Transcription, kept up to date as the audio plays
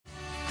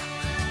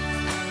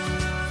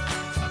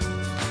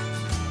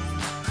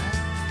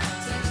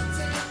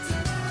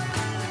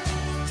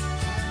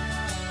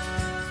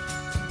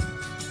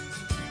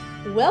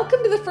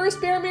Welcome to the first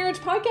Bare Marriage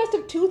podcast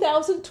of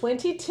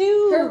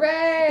 2022.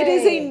 Hooray! It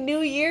is a new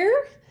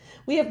year.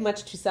 We have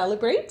much to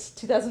celebrate.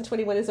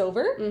 2021 is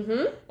over,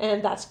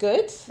 and that's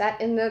good.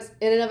 That in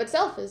and of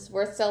itself is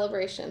worth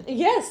celebration.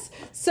 Yes.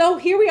 So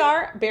here we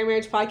are, Bare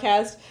Marriage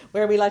Podcast,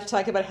 where we like to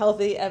talk about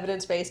healthy,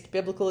 evidence-based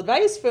biblical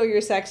advice for your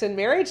sex and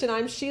marriage. And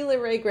I'm Sheila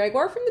Ray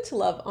Gregoire from the To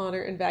Love,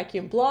 Honor, and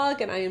Vacuum blog,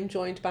 and I am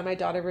joined by my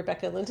daughter,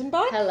 Rebecca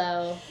Lindenbach.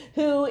 Hello.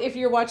 Who, if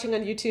you're watching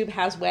on YouTube,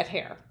 has wet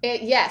hair.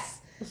 Yes.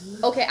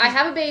 Okay, I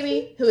have a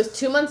baby who is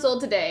 2 months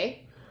old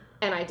today,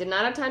 and I did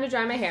not have time to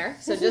dry my hair,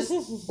 so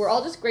we're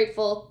all just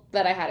grateful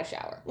that I had a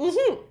shower.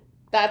 Mm-hmm.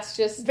 That's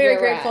just very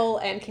grateful,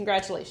 and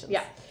congratulations.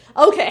 Yeah.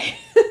 Okay.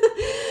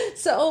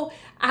 So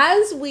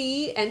as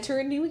we enter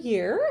a new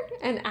year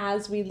and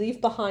as we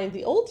leave behind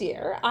the old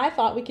year, I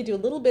thought we could do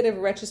a little bit of a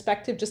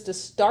retrospective just to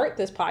start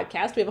this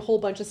podcast. We have a whole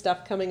bunch of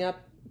stuff coming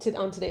up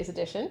on today's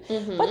edition,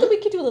 but that we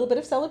could do a little bit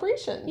of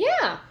celebration.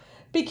 Yeah.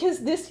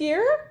 Because this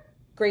year,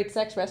 Great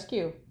Sex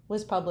Rescue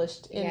was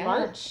published in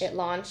March. It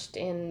launched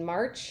in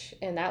March,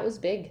 and that was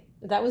big.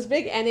 That was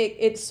big, and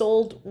it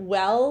sold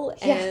well,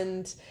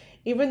 and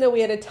even though we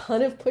had a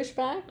ton of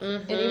pushback,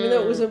 and even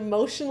though it was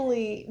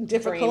emotionally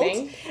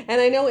difficult, and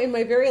I know in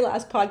my very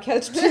last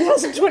podcast,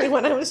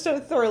 2021, I was so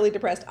thoroughly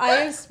depressed. I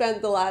have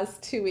spent the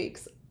last 2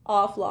 weeks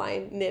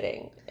offline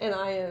knitting, and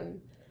I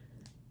am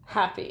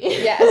happy.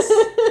 Yes.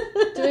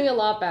 Doing a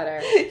lot better.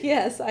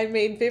 Yes, I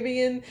made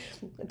Vivian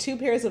 2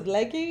 pairs of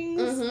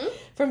leggings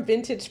from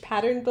vintage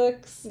pattern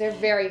books. They're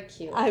very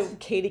cute.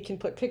 Katie can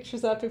put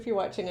pictures up if you're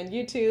watching on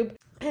YouTube.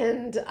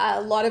 And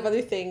a lot of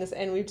other things.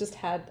 And we've just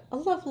had a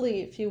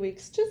lovely few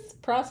weeks just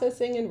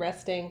processing and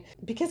resting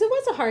because it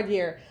was a hard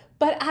year.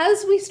 But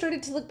as we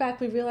started to look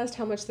back, we realized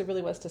how much there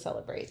really was to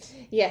celebrate.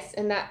 Yes,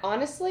 and that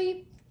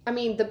honestly, I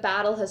mean, the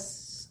battle has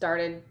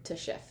started to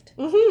shift.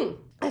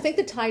 I think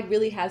the tide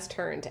really has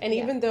turned. And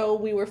even though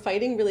we were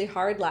fighting really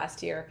hard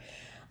last year,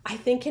 I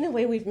think in a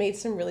way we've made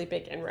some really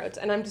big inroads.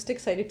 And I'm just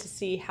excited to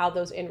see how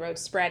those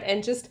inroads spread.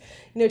 And just,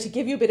 to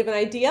give you a bit of an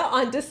idea,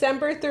 on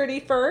December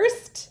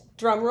 31st,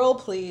 drum roll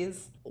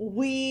please,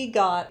 we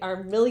got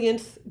our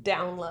millionth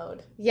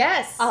download.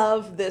 Yes.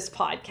 Of this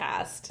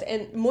podcast.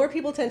 And more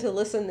people tend to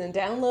listen than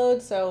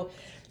download, so...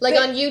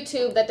 on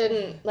YouTube,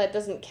 that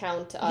doesn't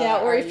count.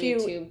 Or if you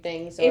YouTube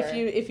things, or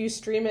if you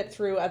stream it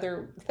through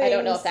other things, I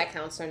don't know if that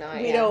counts or not.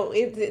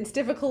 It's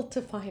difficult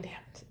to find out.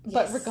 Yes.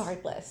 But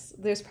regardless,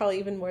 there's probably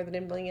even more than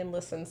 1 million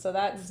listens. So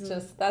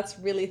that's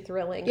really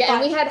thrilling. Yeah,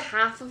 and we had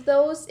half of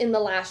those in the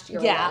last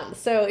year. Yeah,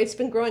 so it's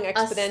been growing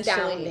exponentially.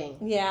 Astounding.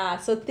 Yeah,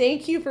 so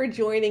thank you for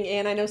joining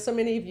in. I know so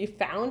many of you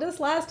found us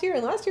last year,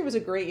 and last year was a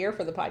great year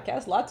for the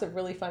podcast. Lots of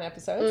really fun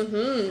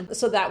episodes.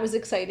 So that was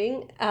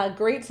exciting.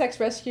 Great Sex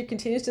Rescue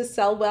continues to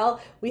sell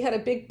well. We had a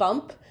big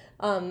bump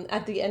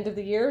at the end of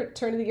the year,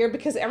 turn of the year,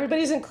 because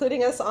everybody's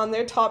including us on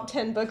their top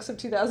 10 books of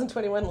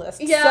 2021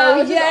 list. Yeah, so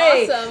which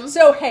yay! Is awesome.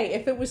 So hey,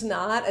 if it was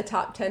not a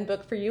top 10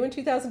 book for you in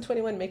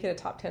 2021, make it a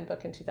top 10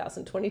 book in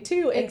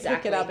 2022 and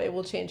pick it up. It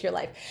will change your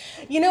life.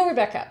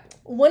 Rebecca,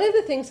 one of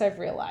the things I've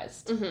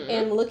realized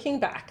in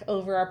looking back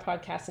over our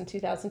podcast in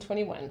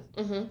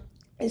 2021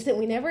 is that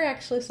we never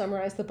actually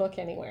summarize the book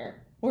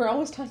anywhere. We're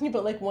always talking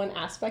about one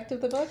aspect of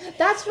the book.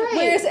 That's right.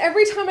 Whereas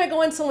every time I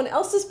go on someone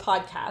else's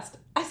podcast,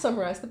 I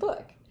summarize the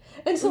book.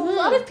 And so a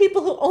lot of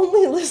people who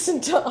only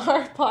listen to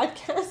our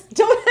podcast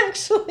don't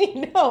actually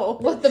know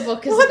what the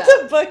book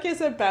is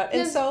about.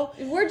 And so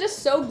we're just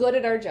so good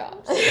at our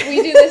jobs.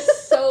 We do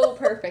this so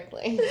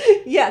perfectly.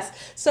 Yes.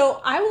 So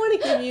I want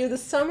to give you the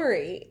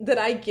summary that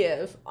I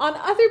give on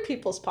other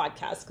people's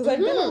podcasts, because I've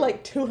been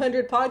on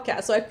 200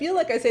 podcasts. So I feel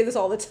like I say this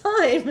all the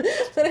time,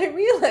 but I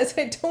realize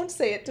I don't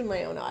say it to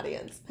my own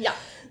audience. Yeah.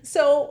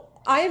 So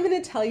I am going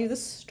to tell you the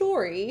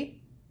story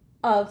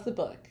of the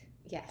book.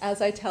 Yes.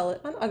 As I tell it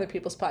on other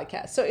people's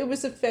podcasts. So it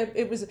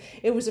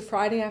was a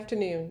Friday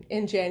afternoon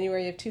in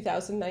January of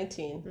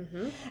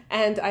 2019,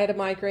 and I had a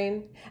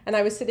migraine, and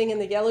I was sitting in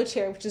the yellow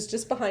chair, which is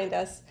just behind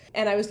us,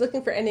 and I was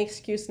looking for any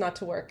excuse not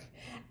to work,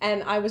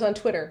 and I was on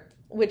Twitter,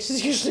 which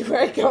is usually where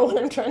I go when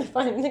I'm trying to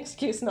find an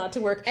excuse not to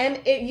work. And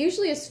it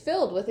usually is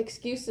filled with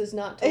excuses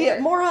not to work. Yeah,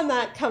 more on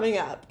that coming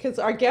up, because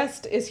our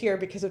guest is here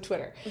because of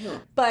Twitter.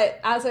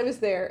 But as I was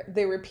there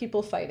were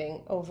people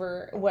fighting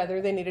over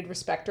whether they needed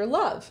respect or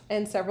love.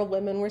 And several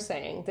women were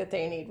saying that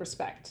they need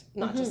respect,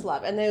 not just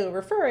love. And they were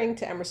referring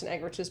to Emerson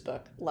Eggerich's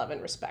book, Love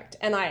and Respect.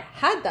 And I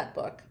had that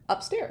book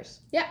upstairs.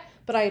 Yeah.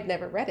 But I had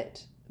never read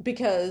it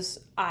because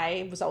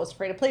I was always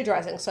afraid of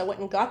plagiarizing. So I went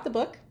and got the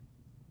book.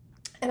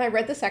 And I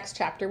read the sex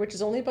chapter, which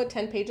is only about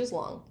 10 pages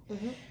long.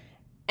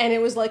 And it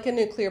was like a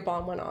nuclear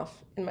bomb went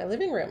off in my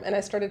living room. And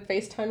I started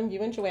FaceTiming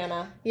you and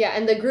Joanna. Yeah,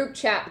 and the group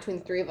chat between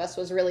the three of us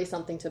was really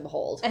something to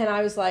behold. And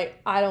I was like,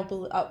 I don't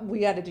believe, we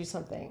got to do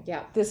something.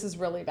 Yeah. This is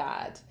really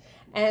bad.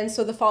 And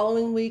so the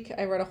following week,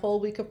 I wrote a whole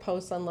week of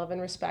posts on love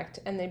and respect,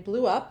 and they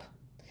blew up.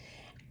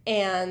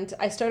 And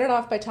I started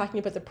off by talking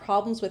about the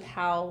problems with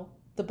how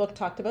the book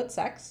talked about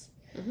sex.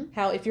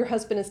 How if your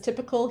husband is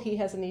typical, he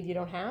has a need you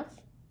don't have.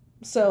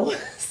 So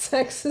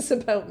sex is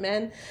about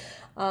men.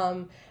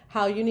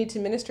 how you need to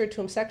minister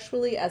to him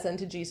sexually as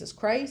unto Jesus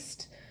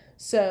Christ.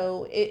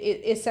 So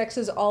sex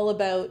is all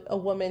about a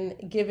woman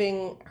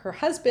giving her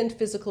husband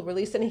physical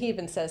release. And he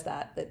even says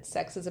that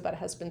sex is about a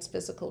husband's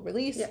physical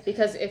release. Yeah,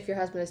 because if your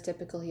husband is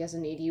typical, he has a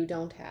need you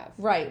don't have.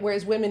 Right.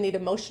 Whereas women need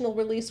emotional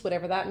release,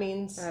 whatever that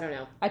means. I don't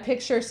know. I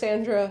picture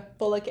Sandra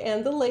Bullock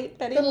and the late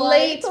Betty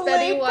White. The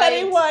late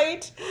Betty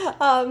White.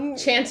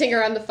 Chanting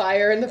around the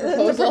fire in the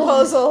proposal. The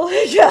proposal.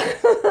 Yeah.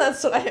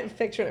 That's what I have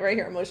pictured right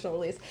here, emotional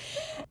release.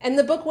 And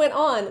the book went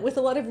on with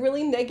a lot of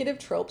really negative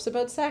tropes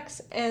about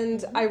sex.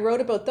 And I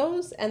wrote about those.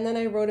 And then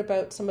I wrote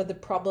about some of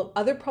the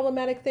other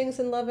problematic things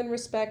in Love and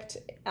Respect,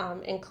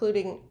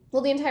 including...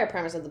 Well, the entire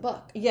premise of the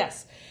book.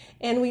 Yes.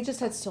 And we just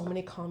had so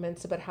many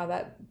comments about how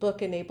that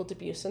book enabled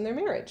abuse in their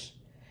marriage.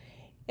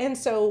 And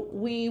so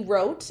we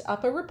wrote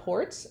up a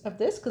report of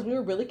this because we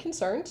were really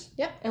concerned.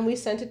 Yep. And we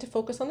sent it to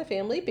Focus on the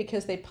Family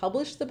because they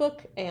published the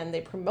book and they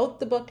promote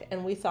the book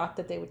and we thought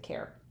that they would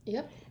care.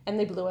 Yep. And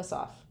they blew us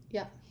off.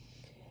 Yep.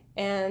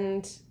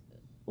 And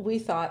we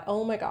thought,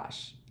 oh my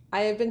gosh,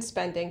 I have been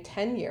spending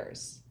 10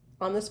 years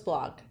on this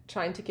blog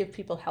trying to give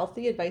people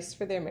healthy advice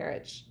for their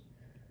marriage.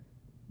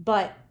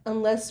 But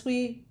unless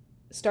we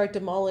start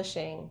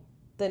demolishing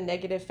the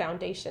negative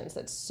foundations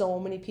that so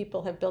many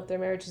people have built their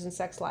marriages and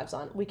sex lives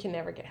on, we can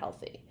never get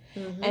healthy.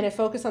 Mm-hmm. And if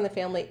Focus on the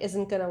Family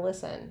isn't going to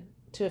listen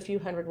to a few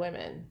hundred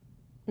women,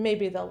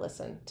 maybe they'll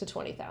listen to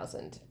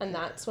 20,000. And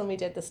that's when we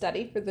did the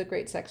study for the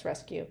Great Sex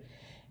Rescue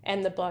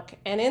and the book.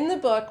 And in the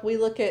book, we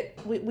look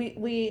at,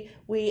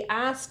 we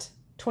asked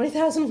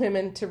 20,000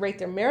 women to rate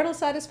their marital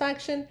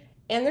satisfaction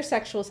and their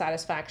sexual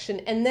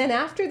satisfaction. And then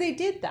after they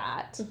did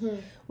that,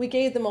 we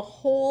gave them a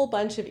whole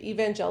bunch of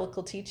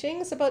evangelical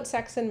teachings about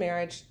sex and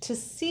marriage to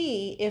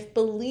see if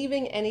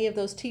believing any of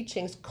those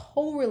teachings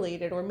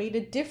correlated or made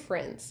a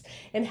difference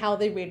in how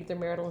they rated their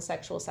marital and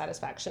sexual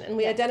satisfaction. And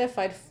we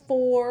identified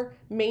 4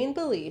 main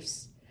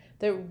beliefs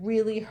that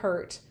really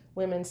hurt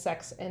women's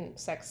sex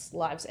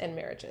lives and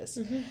marriages.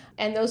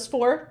 And those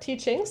 4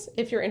 teachings,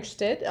 if you're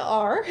interested,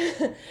 are,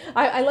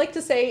 I like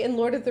to say in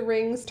Lord of the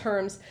Rings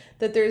terms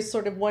that there's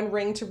sort of one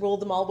ring to rule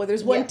them all, where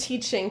there's one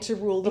teaching to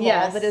rule them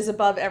all that is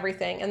above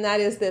everything. And that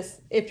is this: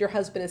 if your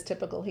husband is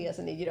typical, he has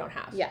a need you don't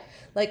have. Yeah.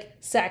 Like,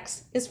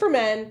 sex is for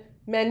men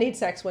need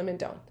sex, women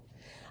don't.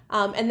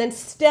 And then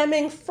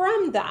stemming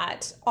from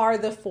that are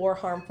the 4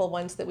 harmful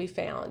ones that we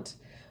found,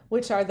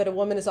 which are that a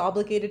woman is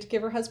obligated to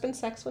give her husband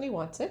sex when he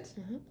wants it.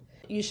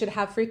 You should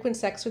have frequent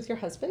sex with your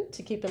husband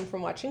to keep him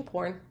from watching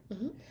porn.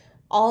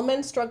 All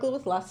men struggle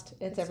with lust.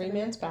 It's every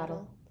man's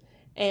battle.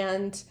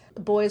 And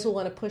boys will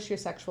want to push your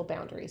sexual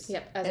boundaries.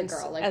 Yep, as a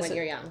girl, like when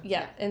you're young.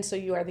 Yeah, and so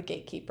you are the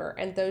gatekeeper.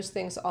 And those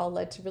things all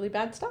led to really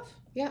bad stuff.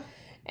 Yeah.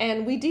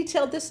 And we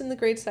detailed this in the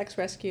Great Sex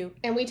Rescue.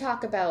 And we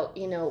talk about,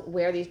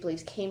 where these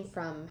beliefs came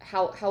from,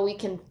 how we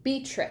can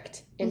be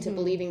tricked into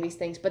believing these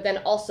things, but then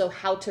also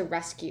how to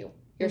rescue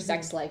your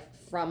sex life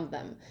from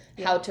them,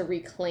 how to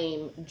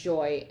reclaim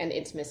joy and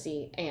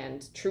intimacy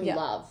and true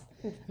love,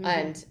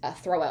 and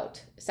throw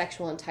out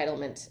sexual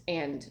entitlement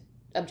and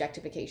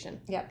objectification.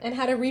 Yeah, and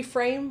how to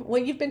reframe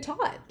what you've been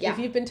taught. Yeah. If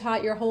you've been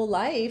taught your whole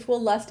life, well,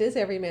 lust is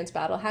every man's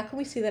battle, how can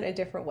we see that in a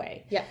different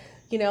way? Yeah.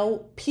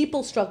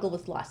 People struggle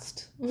with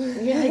lust.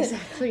 Yeah,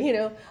 exactly.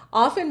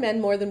 Often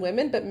men more than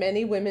women, but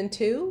many women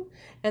too.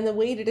 And the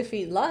way to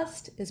defeat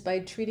lust is by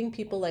treating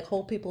people like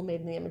whole people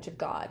made in the image of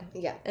God.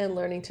 Yeah. And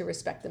learning to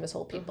respect them as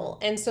whole people.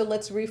 And so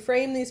let's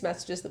reframe these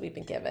messages that we've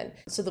been given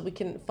so that we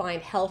can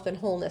find health and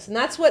wholeness. And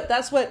that's what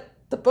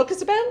the book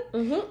is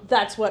about.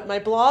 That's what my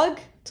blog,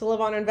 To Live,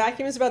 Honor, and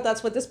Vacuum, is about.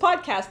 That's what this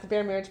podcast, the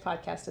Bare Marriage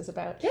Podcast, is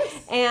about.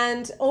 Yes.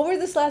 And over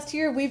this last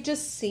year, we've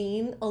just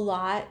seen a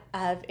lot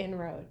of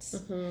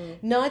inroads.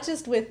 Not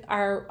just with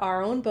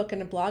our own book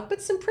and a blog,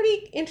 but some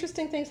pretty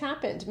interesting things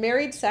happened.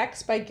 Married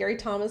Sex by Gary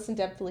Thomas and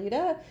Deb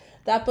Felita.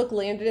 That book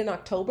landed in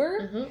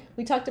October.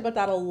 We talked about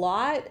that a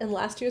lot in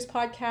last year's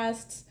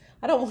podcasts.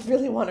 I don't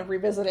really want to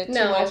revisit it too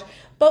much.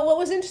 But what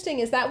was interesting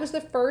is that was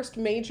the first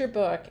major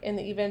book in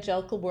the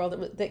evangelical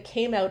world that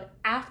came out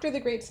after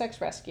the Great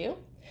Sex Rescue,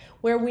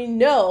 where we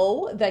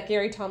know that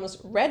Gary Thomas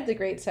read the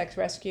Great Sex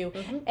Rescue,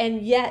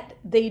 and yet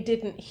they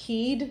didn't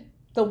heed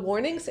the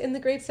warnings in the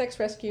Great Sex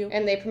Rescue.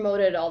 And they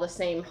promoted all the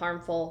same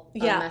harmful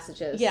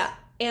messages. Yeah.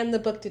 And the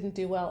book didn't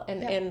do well,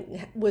 and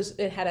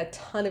it had a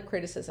ton of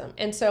criticism.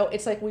 And so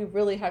it's like we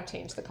really have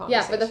changed the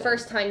conversation. Yeah, for the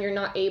first time, you're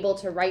not able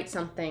to write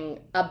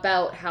something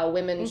about how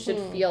women should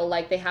feel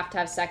like they have to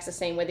have sex the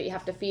same way that you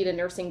have to feed a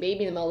nursing baby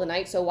in the middle of the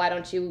night, so why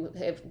don't you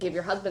give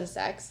your husband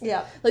sex?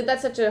 Yeah. Like,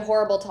 that's such a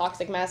horrible,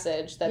 toxic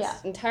message.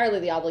 That's entirely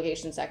the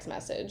obligation sex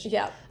message.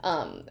 Yeah.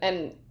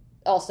 And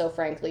also,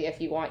 frankly,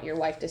 if you want your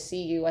wife to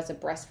see you as a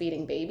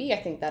breastfeeding baby, I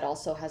think that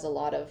also has a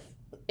lot of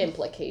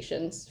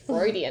implications,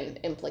 Freudian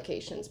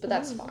implications, but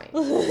that's fine.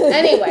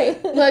 Anyway,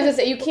 like I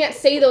say, you can't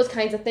say those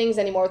kinds of things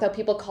anymore without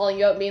people calling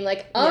you out and being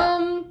like,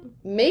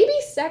 maybe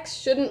sex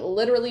shouldn't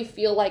literally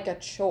feel like a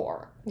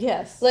chore.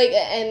 Yes. Like,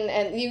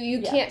 and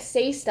you can't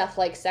say stuff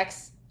like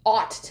sex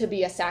ought to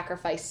be a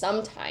sacrifice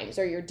sometimes,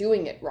 or you're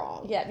doing it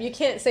wrong. Yeah, you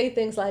can't say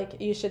things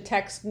like you should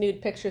text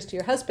nude pictures to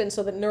your husband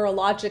so that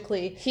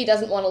neurologically he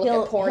doesn't want to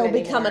look at porn he'll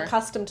anymore. Become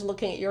accustomed to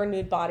looking at your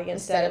nude body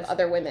instead of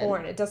other women.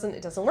 Porn. It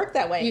doesn't work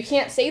that way. You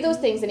can't say those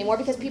things anymore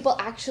because people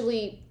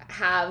actually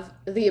have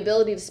the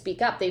ability to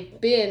speak up. They've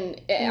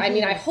been, I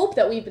mean, I hope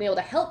that we've been able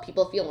to help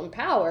people feel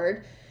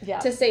empowered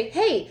to say,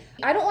 hey,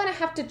 I don't want to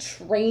have to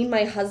train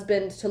my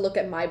husband to look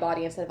at my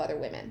body instead of other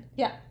women.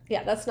 Yeah,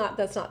 that's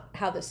not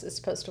how this is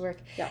supposed to work.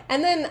 Yeah.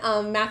 And then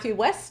Matthew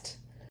West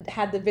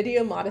had the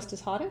video "Modest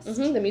is Hottest."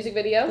 Mm-hmm, the music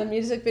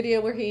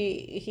video where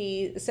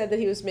he said that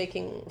he was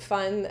making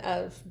fun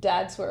of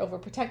dads who are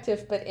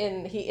overprotective, but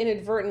he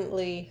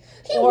inadvertently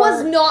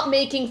was not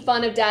making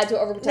fun of dads who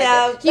are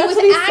overprotective.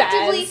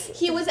 Yeah,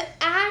 he was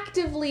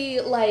actively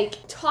like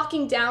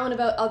talking down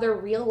about other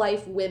real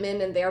life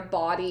women and their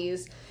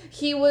bodies.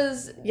 He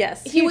was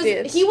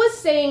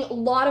saying a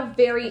lot of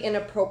very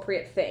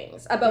inappropriate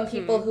things about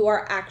people who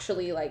are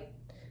actually like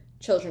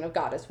children of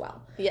God as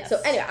well. Yes. So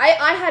anyway,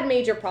 I had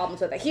major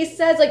problems with it. He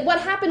says, like, what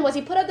happened was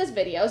he put out this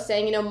video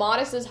saying, you know,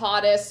 modest is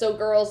hottest, so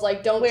girls,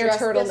 like, don't wear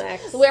dress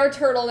turtlenecks. Wear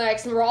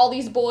turtlenecks, and all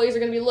these boys are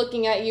going to be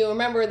looking at you.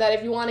 Remember that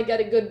if you want to get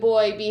a good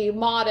boy, be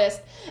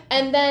modest.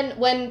 And then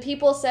when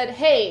people said,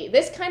 hey,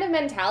 this kind of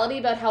mentality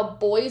about how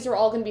boys are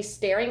all going to be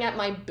staring at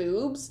my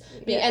boobs,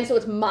 and so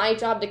it's my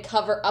job to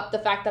cover up the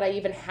fact that I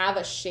even have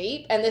a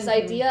shape, and this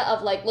idea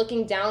of, like,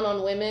 looking down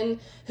on women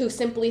who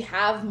simply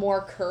have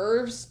more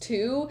curves,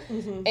 too,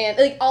 and,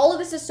 like, all of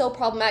this is so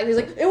problematic. He's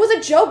like, it was a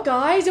joke,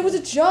 guys. It was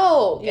a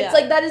joke. Yeah. It's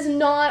like, that is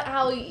not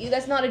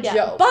that's not a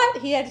joke. But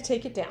he had to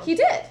take it down. He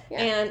did.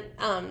 Yeah.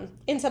 And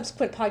in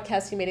subsequent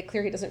podcasts, he made it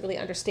clear he doesn't really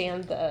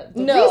understand the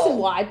reason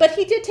why, but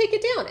he did take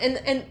it down.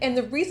 And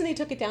the reason he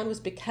took it down was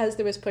because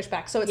there was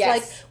pushback. So it's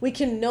like,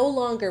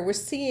 we're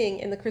seeing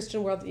in the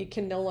Christian world that you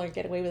can no longer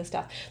get away with this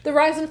stuff. The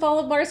Rise and Fall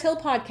of Mars Hill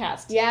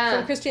podcast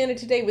from Christianity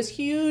Today was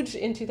huge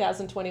in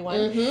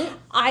 2021.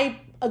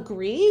 I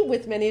agree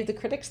with many of the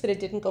critics that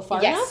it didn't go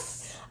far enough.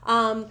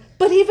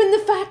 But even the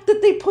fact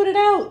that they put it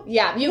out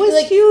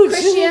was huge.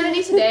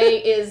 Christianity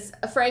Today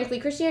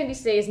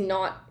is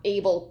not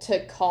able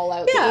to call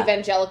out the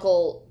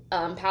evangelical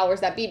powers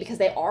that be because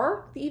they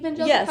are the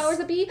evangelical powers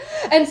that be.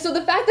 And so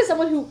the fact that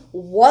someone who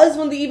was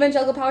one of the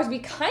evangelical powers that be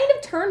kind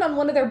of turned on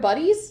one of their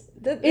buddies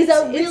is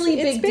a really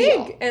big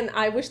deal. And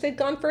I wish they'd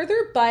gone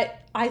further, but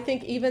I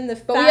think even the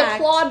fact we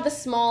applaud the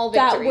small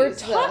victories. That we're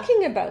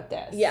talking about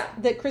this.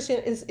 That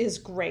Christian is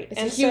great.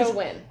 It's a huge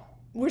win.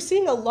 We're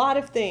seeing a lot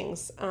of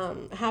things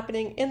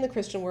happening in the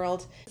Christian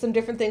world. Some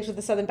different things with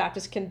the Southern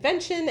Baptist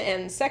Convention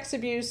and sex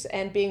abuse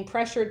and being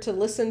pressured to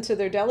listen to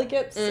their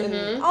delegates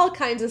and all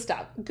kinds of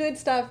stuff. Good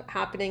stuff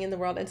happening in the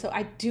world. And so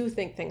I do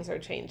think things are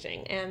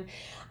changing. And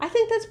I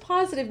think that's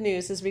positive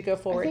news as we go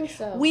forward. I think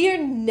so. We are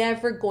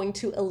never going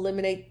to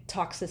eliminate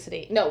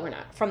toxicity. No, we're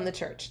not. From the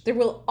church. There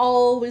will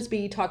always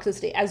be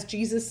toxicity. As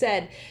Jesus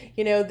said,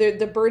 you know,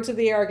 the birds of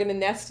the air are going to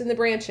nest in the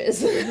branches.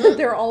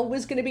 They're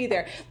always going to be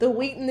there. The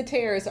wheat and the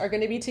tares are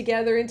going to be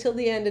together until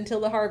the end,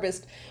 until the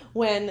harvest,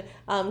 when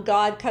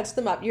God cuts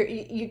them up.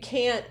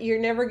 You're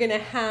never going to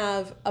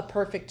have a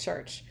perfect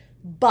church.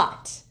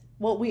 But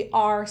what we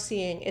are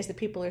seeing is that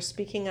people are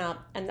speaking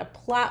up, and the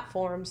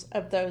platforms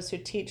of those who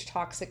teach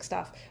toxic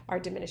stuff are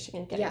diminishing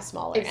and getting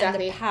smaller.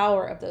 Exactly. And the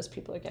power of those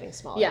people are getting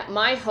smaller. Yeah,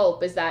 my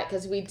hope is that,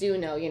 because we do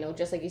know, you know,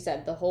 just like you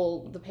said,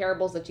 the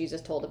parables that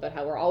Jesus told about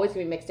how we're always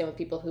going to be mixed in with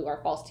people who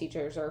are false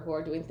teachers or who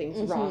are doing things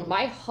wrong.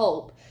 My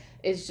hope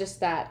is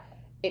just that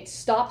it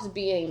stops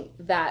being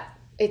that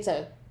it's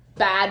a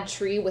bad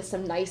tree with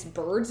some nice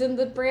birds in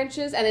the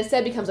branches, and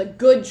instead becomes a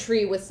good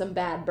tree with some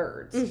bad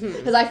birds.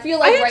 Because I feel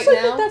like I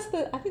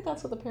think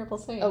that's what the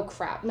parable's saying. Oh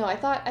crap! No, I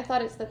thought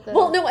it's that.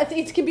 Well, no,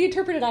 it can be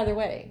interpreted either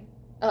way.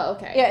 Oh,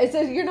 okay.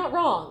 Yeah, you're not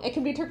wrong. It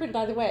can be interpreted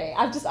either way.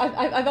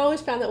 I've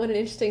always found that one an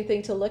interesting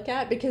thing to look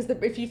at, because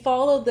if you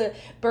follow the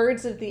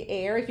birds of the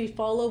air, if you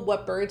follow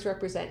what birds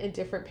represent in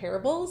different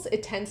parables,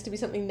 it tends to be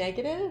something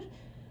negative.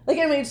 Like,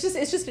 anyway, it's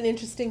just an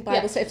interesting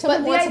Bible study. If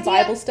someone wants a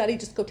Bible study,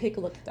 just go take a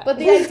look at that. But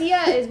the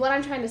idea is, what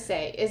I'm trying to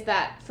say is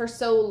that for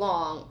so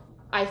long,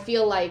 I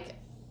feel like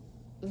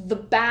the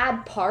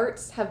bad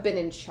parts have been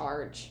in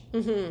charge.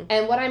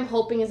 And what I'm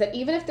hoping is that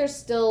even if there's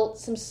still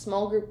some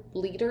small group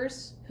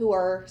leaders who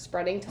are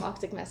spreading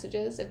toxic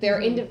messages, if there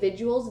are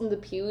individuals in the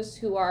pews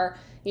who are,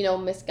 you know,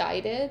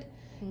 misguided,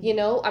 you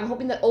know, I'm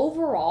hoping that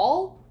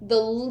overall, the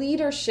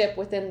leadership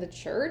within the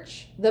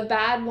church, the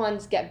bad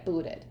ones get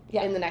booted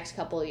in the next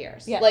couple of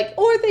years. Yeah.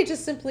 Or they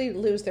just simply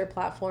lose their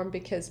platform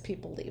because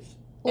people leave.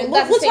 And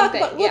we'll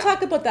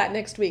talk about that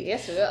next week.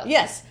 Yes, we will.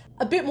 Yes.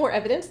 A bit more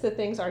evidence that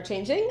things are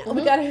changing.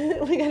 We got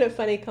a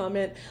funny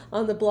comment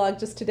on the blog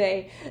just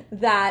today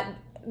that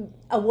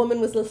a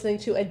woman was listening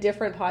to a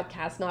different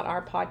podcast, not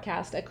our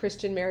podcast, a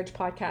Christian marriage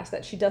podcast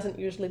that she doesn't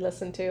usually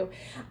listen to,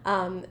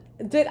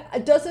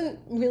 that doesn't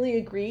really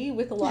agree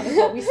with a lot of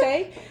what we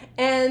say.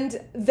 And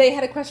they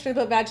had a question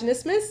about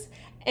vaginismus,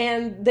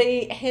 and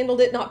they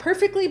handled it not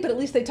perfectly, but at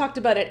least they talked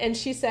about it. And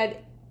she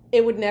said,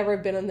 it would never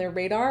have been on their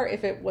radar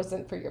if it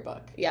wasn't for your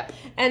book. Yep.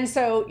 And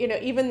so,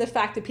 even the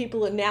fact that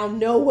people now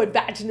know what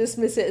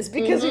vaginismus is,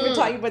 because we've been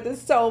talking about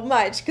this so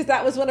much, because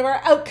that was one of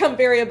our outcome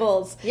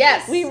variables.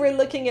 Yes. We were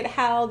looking at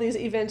how these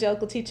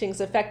evangelical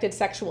teachings affected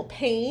sexual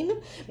pain,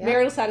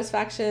 marital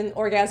satisfaction,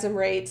 orgasm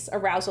rates,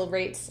 arousal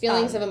rates.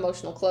 Feelings of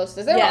emotional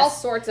closeness. There are all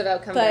sorts of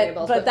outcome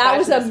variables. But that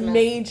was a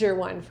major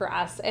one for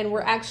us. And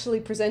we're actually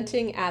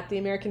presenting at the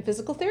American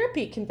Physical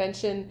Therapy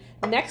Convention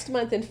next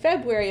month in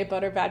February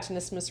about our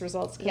vaginismus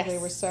results, because they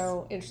were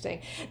so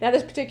interesting. Now,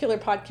 this particular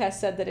podcast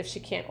said that if she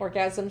can't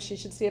orgasm, she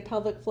should see a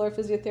pelvic floor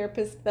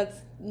physiotherapist. That's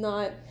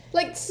not...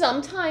 Like,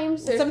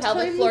 sometimes there's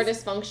pelvic floor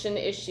dysfunction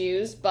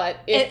issues, but...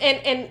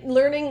 And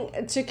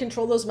learning to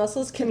control those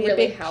muscles can be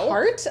really a big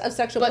part of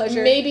sexual pleasure.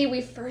 But maybe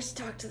we first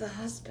talk to the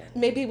husband.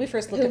 Maybe we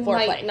first look at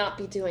foreplay. Who might not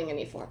be doing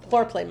any foreplay.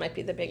 Foreplay might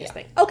be the biggest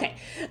thing. Okay.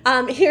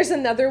 Here's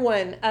another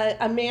one.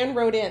 A man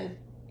wrote in.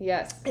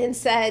 Yes. And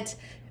said,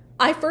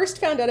 I first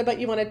found out about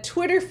you on a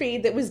Twitter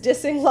feed that was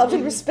dissing Love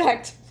and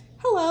Respect.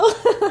 Hello.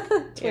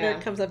 Twitter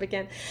comes up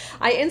again.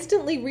 I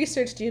instantly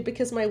researched you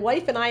because my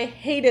wife and I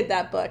hated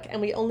that book,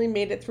 and we only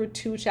made it through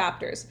 2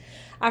 chapters.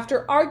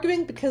 After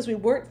arguing because we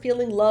weren't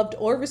feeling loved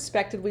or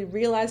respected, we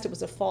realized it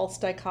was a false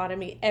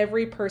dichotomy.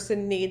 Every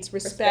person needs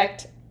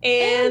respect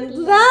and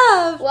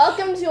love.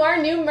 Welcome to our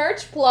new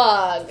merch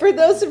plug. For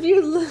those of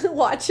you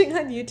watching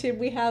on YouTube,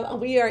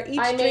 we are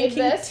each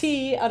drinking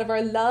tea out of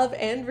our Love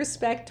and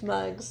Respect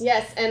mugs.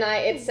 Yes, and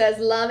it says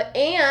love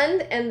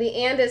and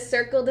the and is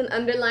circled and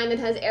underlined. It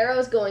has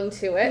arrows going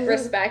to it,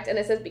 respect, and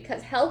it says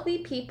because healthy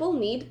people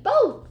need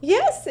both.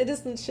 Yes,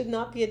 should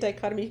not be a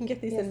dichotomy. You can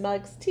get these in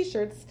mugs,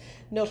 t-shirts,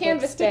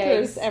 notebooks,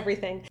 stickers,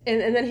 everything.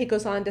 And then he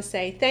goes on to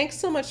say, thanks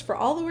so much for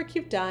all the work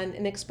you've done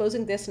in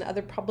exposing this and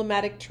other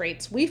problematic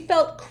traits. We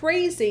felt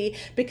crazy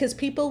because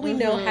people we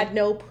know had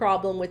no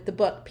problem with the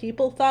book.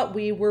 People thought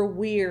we were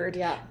weird.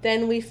 Yeah.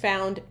 Then we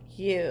found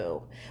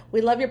you.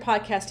 We love your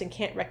podcast and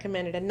can't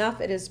recommend it enough.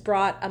 It has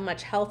brought a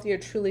much healthier,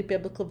 truly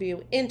biblical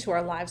view into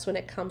our lives when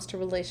it comes to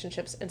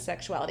relationships and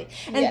sexuality.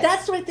 And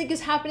that's what I think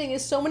is happening,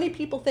 is so many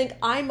people think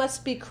I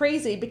must be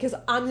crazy because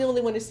I'm the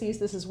only one who sees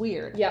this as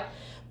weird. Yeah.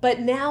 But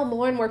now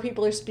more and more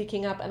people are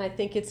speaking up, and I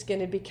think it's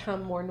going to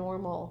become more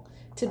normal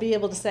to be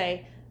able to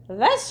say,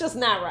 that's just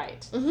not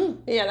right.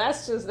 Mm-hmm. Yeah,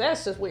 that's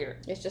just weird.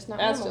 It's just not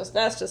normal.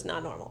 That's just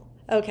not normal.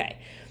 Okay.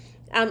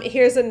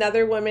 Here's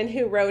another woman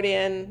who wrote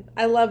in.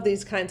 I love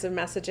these kinds of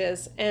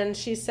messages. And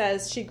she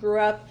says she grew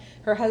up,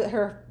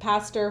 her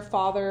pastor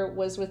father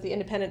was with the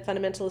Independent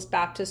Fundamentalist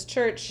Baptist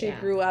Church. She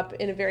grew up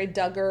in a very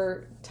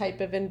Duggar type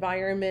of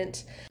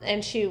environment.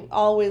 And she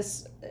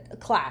always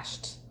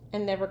clashed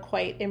and never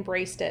quite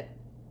embraced it.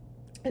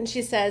 And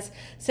she says,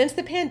 since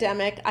the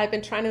pandemic, I've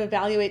been trying to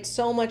evaluate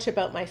so much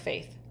about my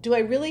faith. Do I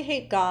really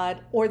hate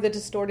God or the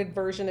distorted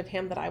version of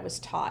him that I was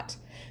taught?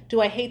 Do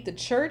I hate the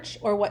church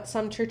or what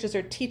some churches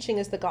are teaching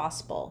as the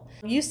gospel?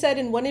 You said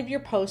in one of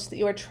your posts that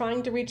you are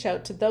trying to reach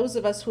out to those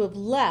of us who have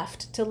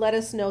left to let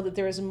us know that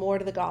there is more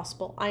to the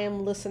gospel. I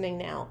am listening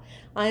now.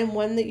 I am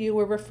one that you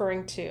were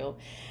referring to.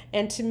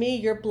 And to me,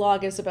 your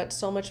blog is about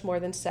so much more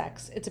than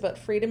sex. It's about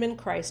freedom in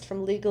Christ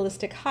from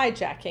legalistic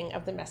hijacking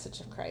of the message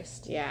of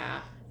Christ.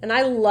 Yeah. And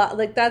I love,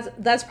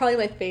 that's probably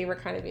my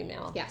favorite kind of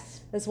email. Yes.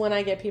 Is when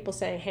I get people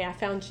saying, hey, I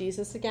found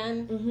Jesus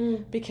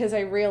again, because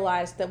I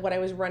realized that what I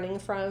was running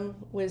from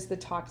was the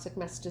toxic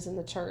messages in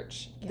the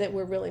church, that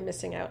we're really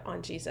missing out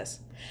on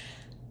Jesus.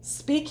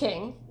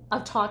 Speaking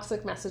of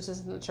toxic messages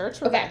in the church,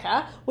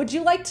 Rebecca, would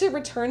you like to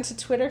return to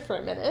Twitter for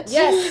a minute?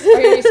 Yes. Are you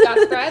going to do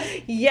Scott's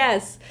thread?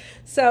 Yes.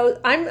 So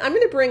I'm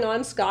going to bring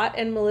on Scott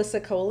and Melissa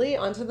Coley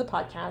onto the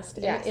podcast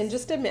in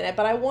just a minute,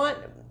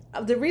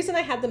 but the reason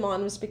I had them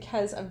on was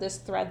because of this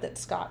thread that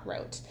Scott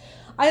wrote.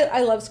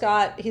 I love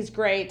Scott. He's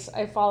great.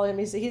 I follow him.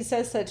 He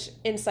says such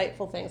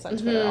insightful things on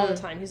Twitter all the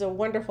time. He's a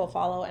wonderful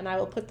follow, and I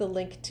will put the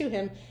link to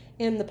him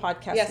in the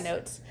podcast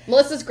notes.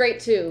 Melissa's great,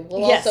 too.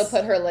 We'll also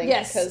put her link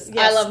because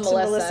I love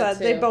Melissa,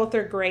 too. They both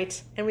are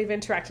great, and we've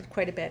interacted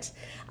quite a bit.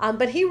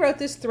 But he wrote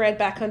this thread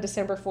back on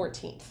December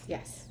 14th.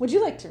 Yes. Would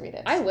you like to read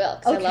it? I will,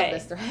 because I love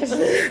this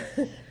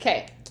thread.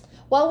 Okay.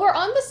 While we're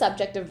on the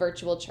subject of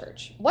virtual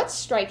church, what's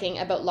striking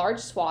about large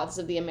swaths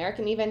of the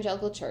American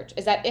evangelical church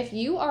is that if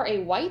you are a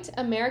white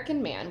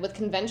American man with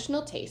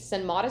conventional tastes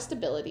and modest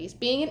abilities,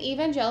 being an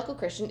evangelical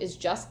Christian is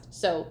just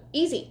so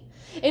easy.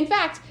 In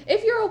fact,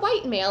 if you're a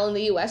white male in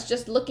the U.S.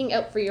 just looking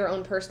out for your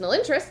own personal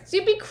interests,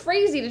 you'd be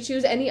crazy to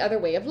choose any other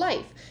way of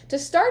life. To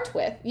start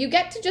with, you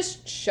get to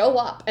just show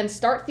up and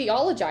start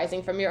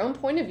theologizing from your own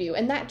point of view,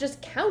 and that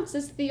just counts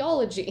as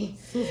theology.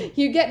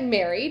 You get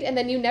married, and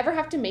then you never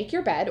have to make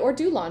your bed or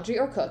do laundry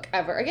or cook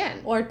ever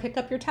again. Or pick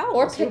up your towels.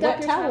 Or pick up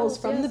your towels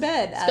from the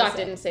bed. Scott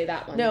didn't say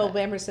that one. No,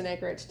 Emerson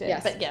Eggerichs did.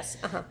 Yes. But yes.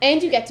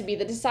 And you get to be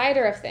the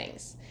decider of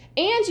things.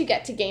 And you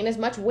get to gain as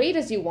much weight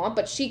as you want,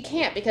 but she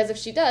can't, because if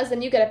she does,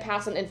 then you get a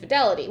pass on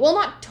infidelity. Well,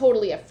 not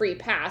totally a free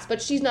pass, but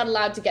she's not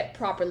allowed to get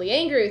properly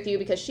angry with you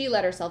because she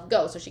let herself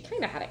go, so she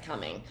kind of had it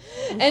coming.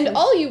 And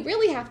all you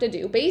really have to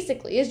do,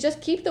 basically, is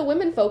just keep the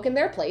women folk in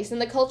their place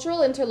and the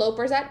cultural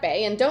interlopers at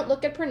bay, and don't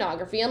look at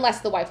pornography unless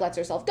the wife lets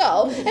herself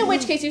go, in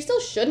which case you still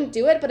shouldn't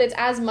do it, but it's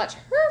as much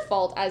her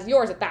fault as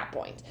yours at that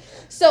point.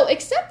 So,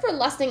 except for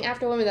lusting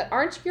after women that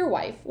aren't your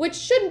wife, which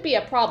shouldn't be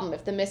a problem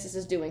if the missus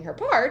is doing her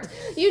part,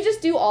 you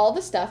just do all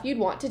the stuff you'd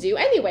want to do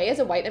anyway as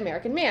a white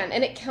American man,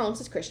 and it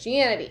counts as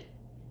Christianity.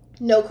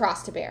 No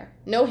cross to bear,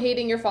 no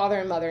hating your father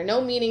and mother, no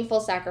meaningful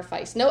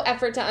sacrifice, no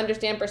effort to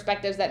understand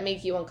perspectives that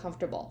make you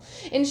uncomfortable.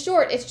 In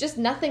short, it's just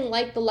nothing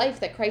like the life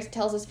that Christ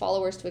tells his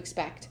followers to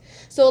expect.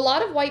 So a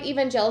lot of white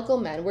evangelical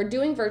men were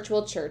doing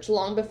virtual church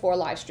long before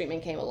live streaming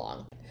came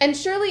along. And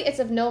surely it's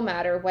of no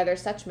matter whether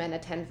such men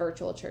attend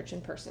virtual church in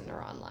person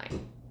or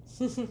online.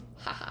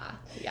 Haha,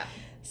 yeah.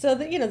 So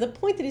the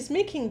point that he's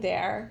making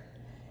there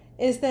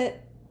is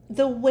that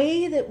the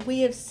way that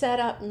we have set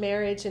up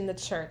marriage in the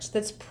church,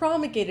 that's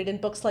promulgated in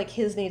books like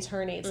His Needs,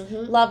 Her Needs,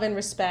 Love and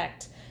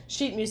Respect,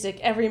 Sheet Music,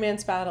 Every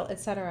Man's Battle,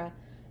 etc.,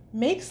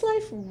 makes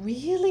life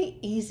really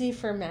easy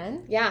for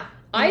men. Yeah.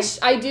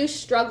 I do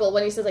struggle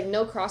when he says, like,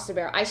 no cross to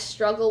bear. I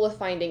struggle with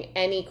finding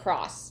any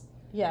cross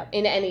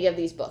in any of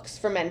these books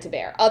for men to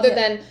bear, other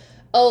than,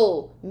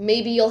 oh,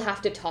 maybe you'll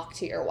have to talk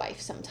to your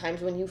wife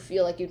sometimes when you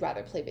feel like you'd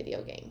rather play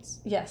video games.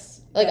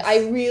 Yes. Like,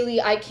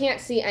 I can't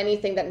see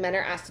anything that men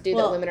are asked to do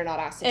that women are not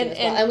asked to do as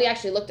well. And we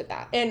actually looked at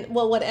that. And,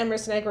 what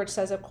Emerson Eggerichs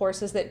says, of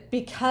course, is that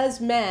because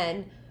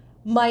men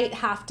might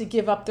have to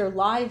give up their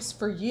lives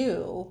for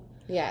you,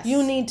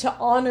 you need to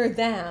honor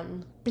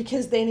them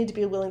because they need to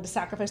be willing to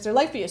sacrifice their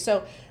life for you.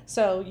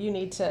 So you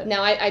need to...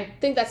 Now, I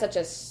think that's such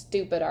a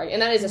stupid argument.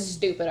 And that is a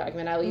stupid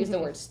argument. I will use the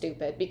word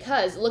stupid.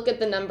 Because look at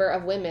the number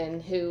of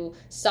women who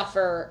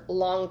suffer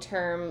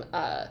long-term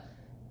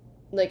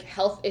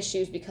health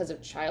issues because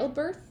of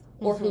childbirth,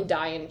 or who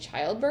die in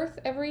childbirth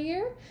every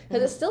year,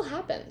 because it still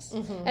happens.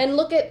 And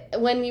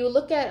when you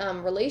look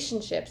at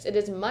relationships, it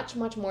is much,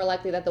 much more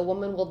likely that the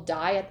woman will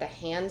die at the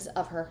hands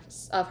of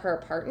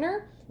her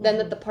partner than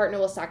that the partner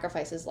will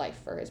sacrifice his life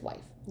for his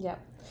wife. Yeah.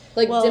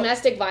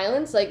 Domestic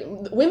violence,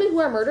 women who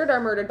are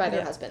murdered by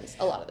their husbands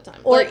a lot of the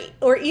time.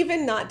 Or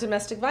even not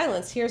domestic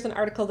violence. Here's an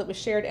article that was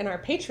shared in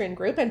our Patreon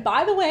group. And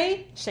by the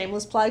way,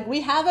 shameless plug,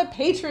 we have a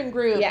Patreon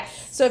group.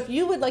 Yes. So if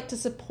you would like to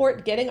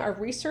support getting our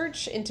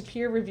research into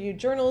peer-reviewed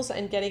journals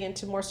and getting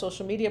into more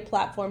social media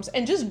platforms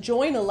and just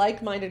join a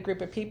like-minded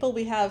group of people,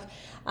 we have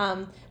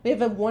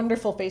a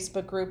wonderful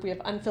Facebook group. We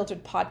have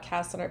Unfiltered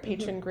Podcasts on our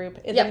Patreon group.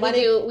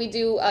 We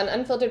do an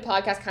Unfiltered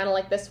podcast kind of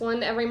like this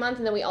one every month.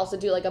 And then we also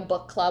do a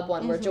book club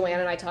one where Joanne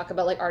and I talk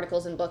about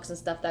articles and books and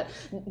stuff that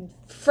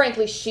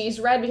frankly she's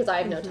read, because I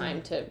have no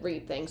time to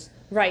read things.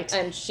 Right.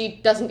 And she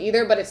doesn't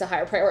either, but it's a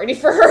higher priority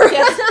for her.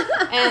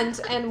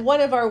 Yes. And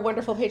one of our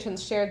wonderful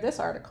patrons shared this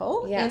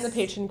article in the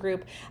patron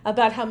group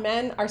about how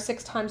men are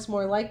 6 times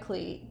more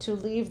likely to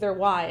leave their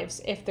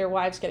wives if their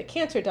wives get a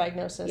cancer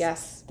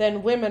diagnosis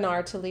than women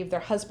are to leave their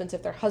husbands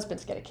if their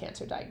husbands get a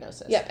cancer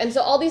diagnosis. Yep. And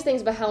so all these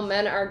things about how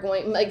men are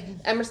going, like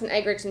Emerson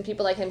Eggerichs and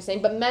people like him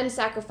saying, but men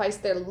sacrifice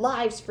their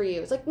lives for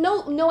you. It's like,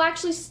 no,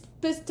 actually,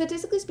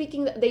 statistically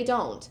speaking, they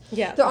don't.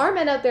 Yeah. There are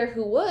men out there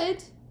who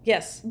would.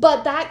 Yes.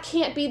 But that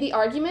can't be the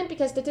argument,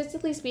 because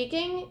statistically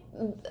speaking,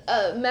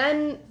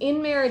 men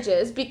in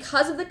marriages,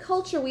 because of the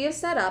culture we have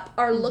set up,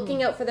 are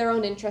looking out for their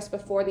own interests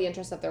before the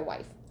interests of their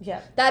wife.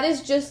 Yeah. That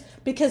is just...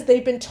 Because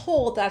they've been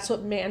told that's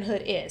what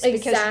manhood is.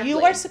 Exactly. Because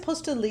you are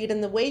supposed to lead,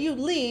 and the way you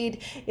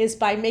lead is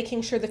by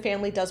making sure the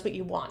family does what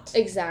you want.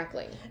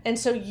 Exactly. And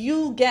so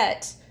you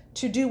get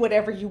to do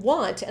whatever you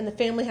want, and the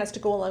family has to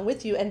go along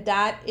with you, and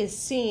that is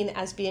seen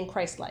as being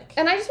Christ-like.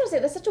 And I just want to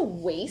say, that's such a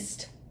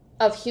waste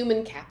of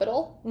human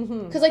capital,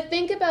 because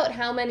think about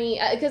how many,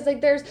 because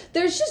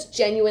there's just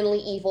genuinely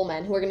evil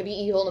men who are going to be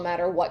evil no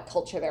matter what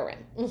culture they're in.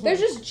 There's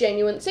just same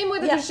way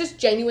that there's just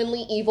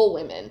genuinely evil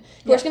women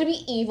who are going to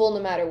be evil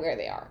no matter where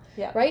they are,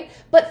 right?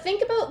 But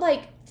think about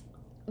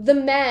the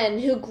men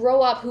who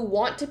grow up who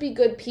want to be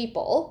good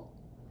people,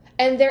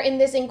 and they're in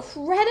this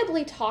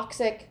incredibly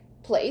toxic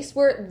place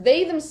where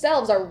they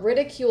themselves are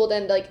ridiculed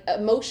and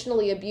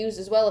emotionally abused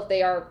as well if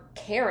they are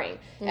caring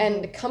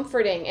and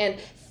comforting and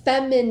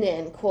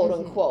feminine, quote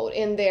unquote,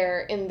 in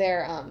their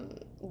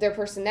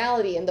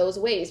personality in those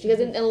ways, because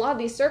in a lot of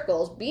these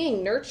circles,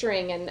 being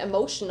nurturing and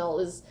emotional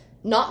is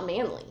not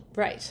manly.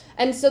 Right.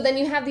 And so then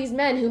you have these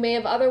men who may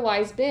have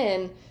otherwise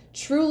been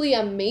truly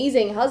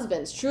amazing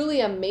husbands, truly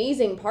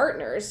amazing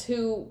partners,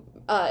 who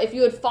if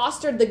you had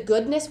fostered the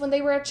goodness when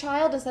they were a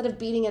child instead of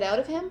beating it out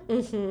of him,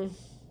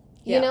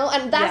 you know,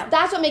 and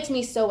that's what makes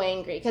me so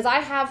angry, because I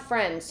have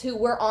friends who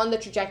were on the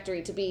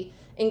trajectory to be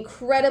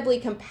incredibly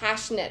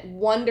compassionate,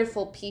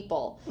 wonderful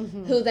people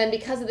who then,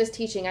 because of this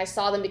teaching, I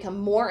saw them become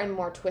more and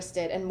more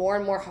twisted and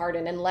more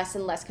hardened and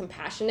less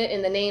compassionate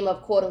in the name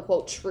of quote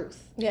unquote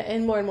truth. Yeah,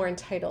 and more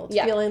entitled,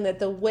 feeling that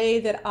the way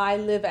that I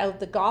live out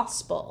the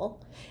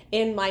gospel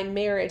in my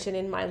marriage and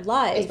in my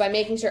life is by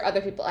making sure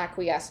other people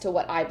acquiesce to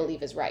what I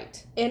believe is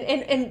right.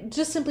 And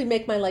just simply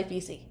make my life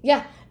easy.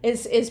 Yeah.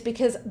 Is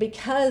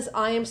because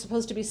I am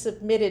supposed to be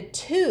submitted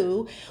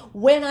to.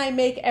 When I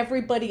make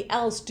everybody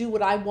else do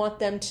what I want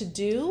them to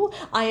do,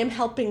 I am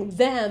helping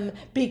them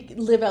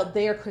live out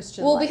their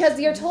Christian life. Well, because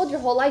you're told your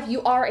whole life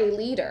you are a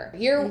leader.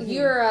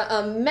 You're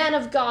a man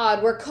of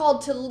God. We're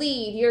called to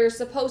lead. You're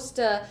supposed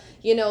to,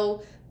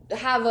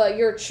 have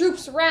your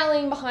troops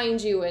rallying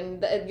behind you,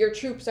 and your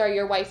troops are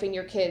your wife and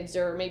your kids,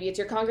 or maybe it's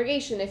your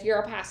congregation if you're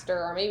a pastor,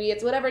 or maybe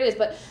it's whatever it is.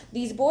 But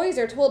these boys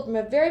are told from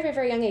a very, very,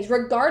 very young age,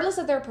 regardless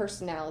of their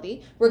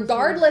personality,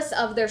 regardless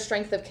of their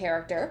strength of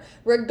character,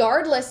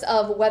 regardless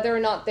of whether or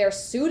not they're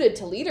suited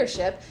to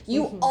leadership,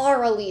 you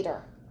are a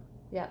leader.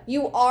 Yeah.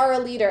 You are a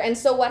leader. And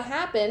so what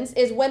happens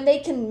is when they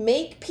can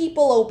make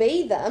people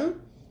obey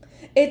them,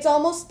 it's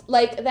almost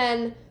like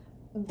then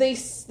they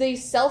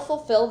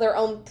self-fulfill their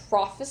own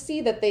prophecy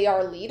that they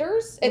are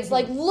leaders. It's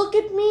like, look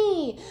at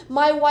me.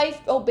 My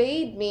wife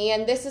obeyed me,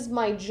 and this is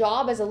my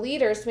job as a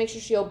leader, is to make sure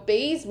she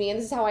obeys me, and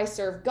this is how I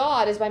serve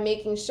God, is by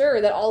making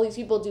sure that all these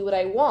people do what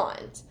I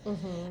want.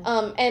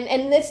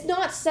 And it's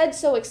not said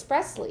so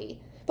expressly,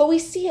 but we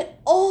see it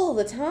all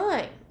the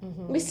time.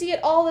 We see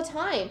it all the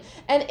time.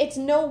 And it's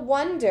no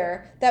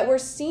wonder that we're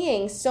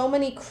seeing so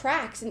many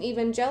cracks in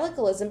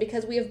evangelicalism,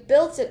 because we have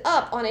built it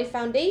up on a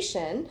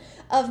foundation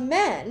of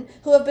men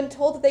who have been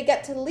told that they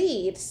get to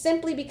lead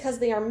simply because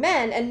they are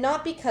men and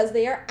not because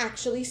they are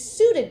actually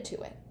suited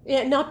to it.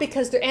 Yeah, not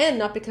because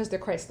they're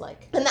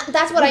Christ-like. And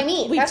that's what I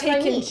mean. We've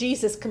taken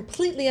Jesus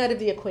completely out of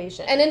the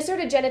equation. And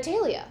inserted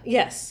genitalia.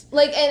 Yes.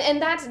 And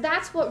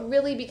that's what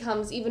really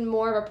becomes even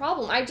more of a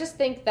problem. I just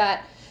think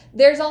that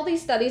there's all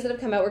these studies that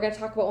have come out. We're going to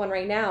talk about one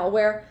right now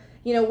where,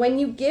 when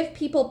you give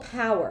people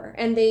power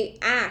and they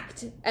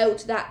act out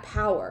that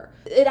power,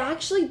 it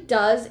actually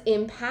does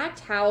impact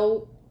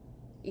how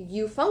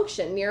you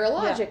function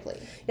neurologically.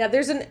 Yeah,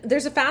 there's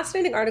a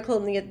fascinating article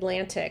in The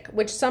Atlantic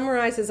which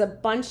summarizes a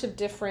bunch of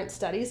different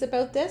studies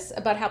about this,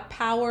 about how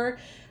power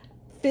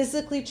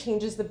physically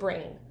changes the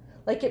brain.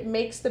 Like, it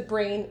makes the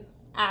brain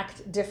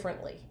act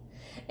differently.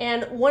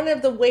 And one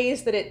of the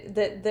ways that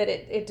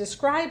it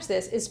describes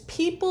this is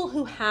people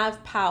who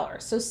have power,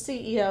 so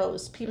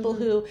CEOs, people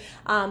who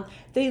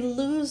they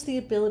lose the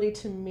ability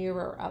to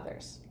mirror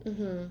others.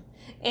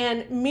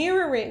 And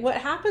mirroring, what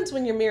happens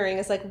when you're mirroring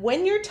is like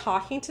when you're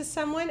talking to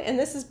someone, and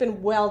this has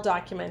been well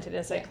documented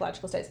in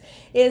psychological studies,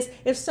 is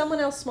if someone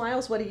else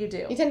smiles, what do? You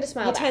tend to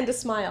smile. You tend to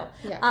smile.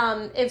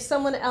 Yeah. If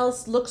someone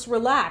else looks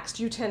relaxed,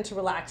 you tend to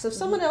relax. If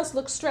someone else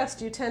looks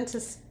stressed, you tend to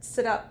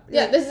sit up.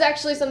 Yeah, this is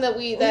actually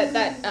something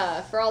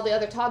that for all the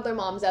other toddler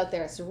moms out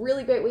there, it's a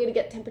really great way to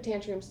get temper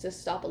tantrums to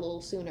stop a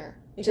little sooner.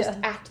 Just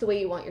act the way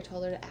you want your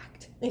toddler to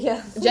act.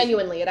 Yeah.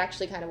 Genuinely, it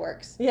actually kind of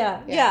works.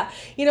 Yeah.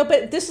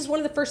 But this is one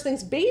of the first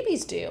things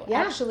babies do,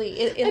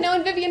 actually. I know,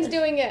 and Vivian's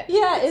doing it.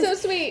 Yeah. It's so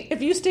sweet.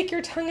 If you stick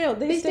your tongue out,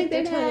 they stick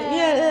their tongue out.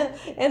 Yeah.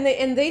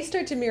 And they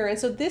start to mirror. And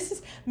so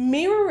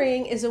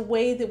mirroring is a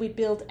way that we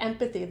build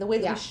empathy, the way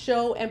that we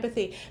show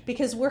empathy,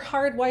 because we're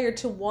hardwired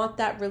to want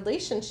that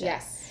relationship.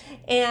 Yes.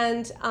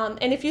 And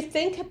if you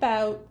think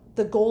about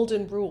the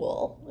golden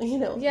rule,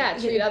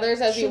 treat others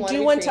as you want to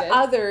be treated. Do unto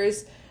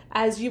others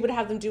as you would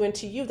have them do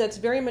unto you. That's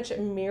very much a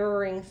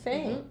mirroring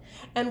thing.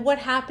 And what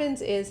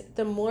happens is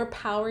the more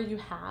power you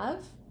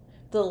have,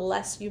 the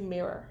less you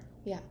mirror.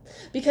 Yeah,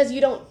 because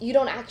you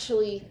don't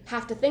actually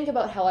have to think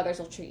about how others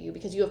will treat you,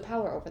 because you have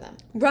power over them.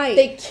 Right.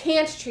 They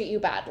can't treat you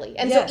badly.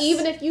 And so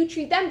even if you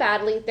treat them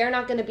badly, they're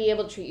not going to be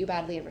able to treat you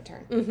badly in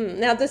return.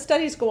 Now, the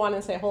studies go on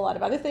and say a whole lot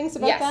of other things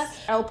about that.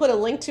 I'll put a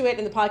link to it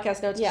in the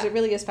podcast notes because it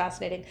really is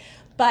fascinating.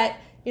 But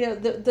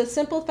the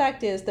simple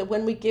fact is that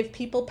when we give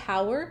people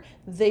power,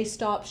 they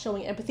stop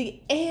showing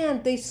empathy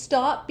and they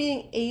stop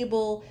being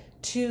able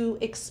to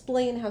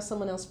explain how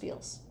someone else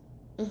feels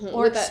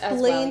or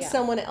explain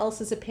someone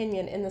else's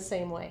opinion in the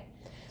same way.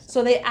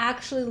 So they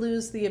actually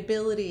lose the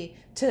ability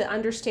to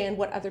understand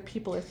what other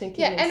people are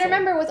thinking. Yeah, and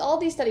remember, with all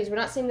these studies, we're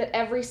not saying that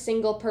every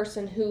single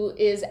person who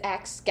is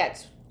X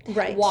gets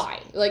Y.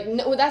 Like,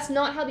 no, that's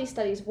not how these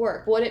studies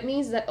work. What it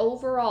means is that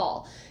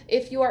overall,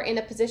 if you are in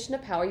a position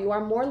of power, you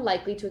are more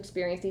likely to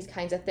experience these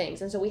kinds of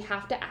things. And so we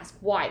have to ask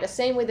why. The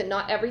same way that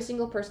not every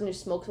single person who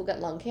smokes will get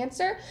lung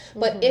cancer,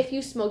 but if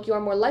you smoke, you are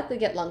more likely to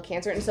get lung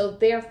cancer. And so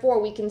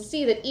therefore, we can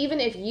see that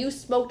even if you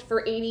smoked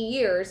for 80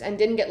 years and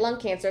didn't get lung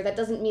cancer, that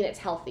doesn't mean it's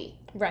healthy.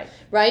 Right?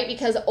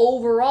 Because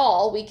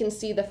overall, we can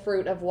see the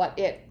fruit of what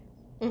it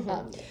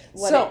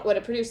what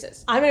it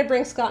produces. I'm going to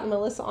bring Scott and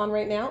Melissa on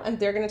right now, and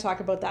they're going to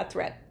talk about that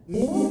thread.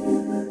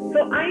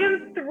 So I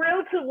am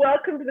thrilled to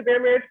welcome to the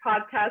Bare Marriage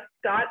Podcast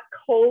Scott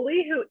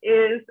Coley, who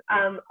is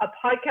a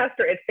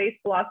podcaster at Faith,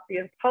 Philosophy,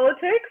 and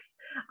Politics.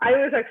 I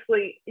was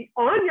actually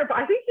on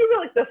I think you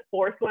were like the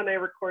fourth one I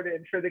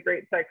recorded for the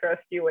Great Sex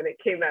Rescue when it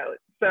came out.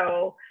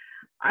 So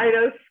I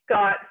know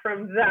Scott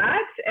from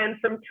that and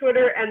from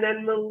Twitter, and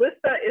then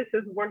Melissa is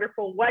his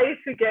wonderful wife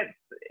who gets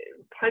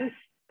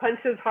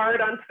punches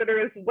hard on Twitter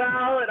as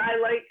well, and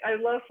I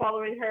love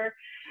following her.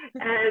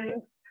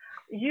 And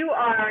you've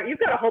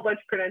got a whole bunch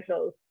of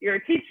credentials. You're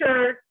a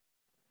teacher,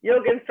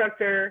 yoga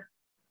instructor,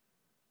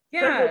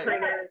 Yeah.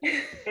 trainer,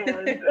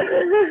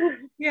 and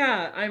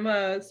yeah, I'm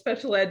a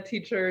special ed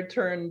teacher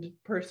turned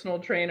personal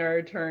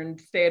trainer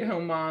turned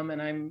stay-at-home mom,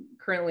 and I'm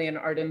currently an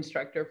art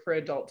instructor for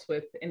adults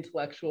with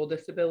intellectual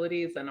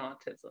disabilities and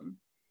autism.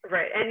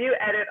 Right, and you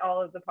edit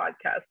all of the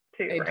podcasts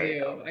too,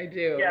 right? I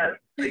do. Yes,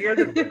 so you're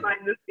the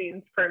behind the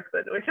scenes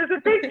person, which is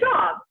a big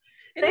job.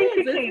 Thank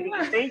you, Katie.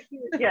 Thank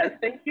you. Yes,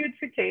 thank you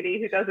to Katie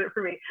who does it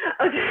for me.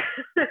 Okay,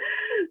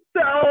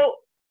 so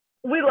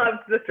we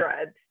loved the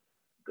thread.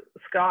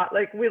 Scott,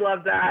 like we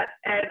love that.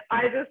 And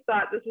I just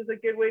thought this was a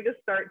good way to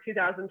start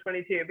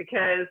 2022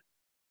 because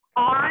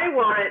I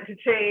want to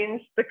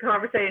change the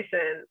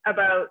conversation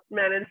about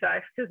men and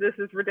sex because this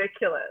is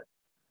ridiculous.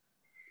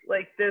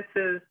 Like this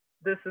is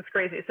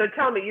crazy. So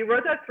tell me, you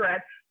wrote that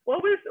thread.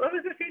 What was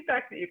the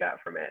feedback that you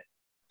got from it?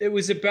 It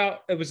was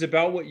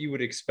about what you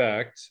would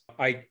expect.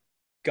 I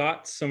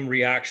got some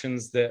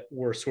reactions that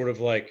were sort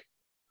of like,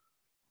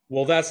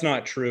 well, that's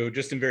not true,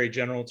 just in very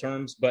general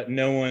terms, but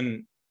no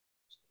one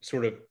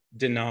sort of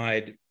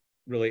denied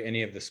really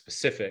any of the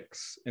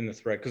specifics in the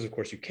thread, because of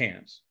course you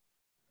can't.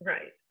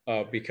 Right.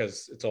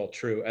 Because it's all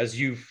true, as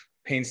you've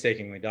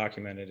painstakingly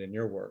documented in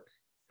your work,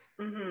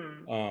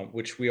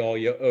 which we all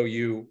owe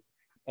you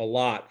a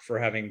lot for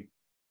having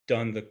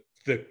done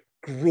the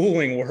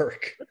grueling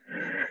work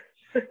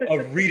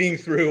of reading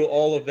through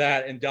all of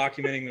that and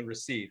documenting the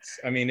receipts.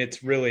 I mean,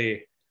 it's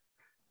really,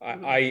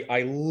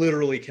 I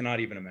literally cannot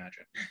even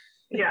imagine.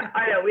 Yeah,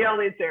 I know. We all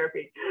need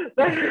therapy.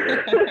 But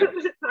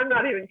I'm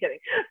not even kidding.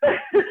 But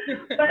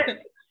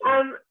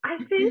I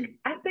think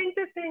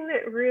the thing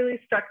that really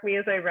struck me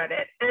as I read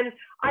it, and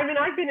I mean,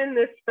 I've been in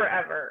this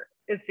forever,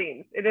 it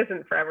seems. It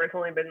isn't forever. It's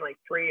only been like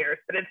 3 years,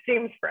 but it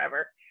seems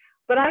forever.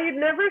 But I had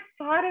never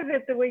thought of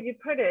it the way you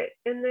put it,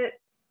 in that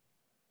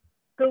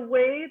the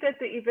way that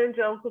the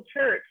evangelical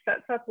church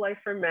sets up life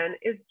for men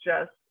is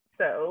just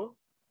so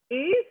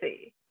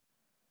easy.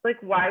 Like,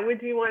 why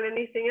would you want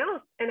anything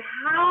else? And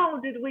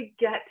how did we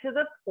get to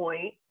the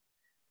point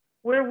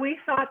where we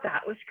thought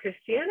that was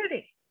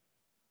Christianity?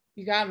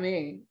 You got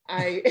me.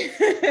 I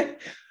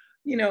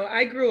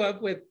grew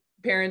up with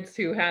parents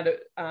who had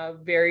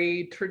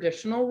very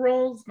traditional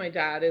roles. My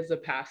dad is a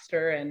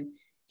pastor and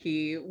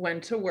he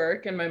went to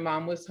work, and my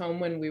mom was home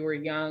when we were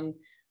young.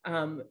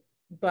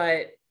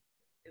 But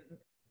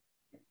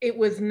it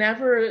was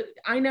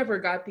I never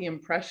got the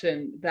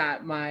impression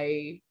that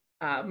my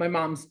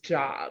mom's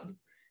job,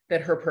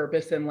 that her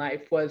purpose in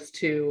life was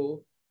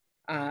to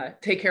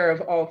take care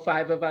of all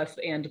 5 of us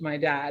and my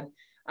dad.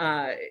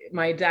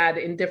 My dad,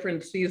 in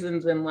different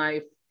seasons in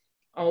life,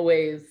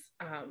 always,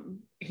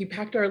 he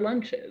packed our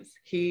lunches,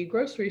 he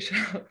grocery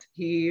shopped,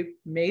 he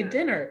made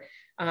dinner,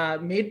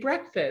 made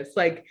breakfast.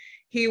 Like,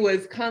 he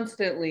was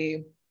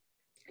constantly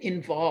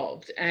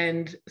involved.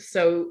 And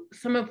so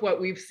some of what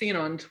we've seen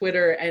on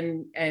Twitter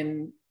and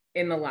in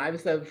the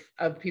lives of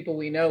people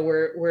we know,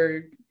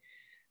 we're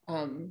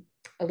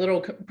a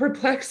little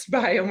perplexed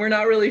by, and we're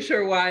not really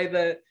sure why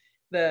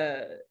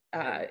the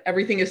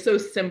everything is so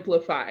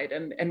simplified,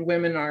 and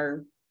women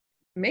are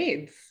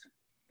maids,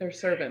 they're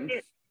servants.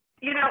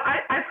 You know,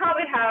 I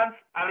probably have,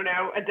 I don't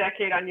know, a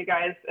decade on you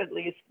guys, at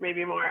least,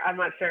 maybe more. I'm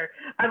not sure.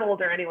 I'm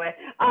older anyway.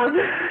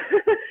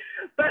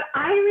 But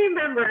I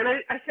remember, and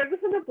I shared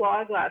this in the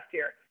blog last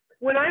year,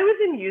 when I was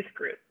in youth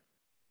group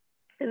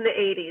in the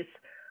 80s,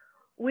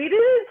 we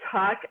didn't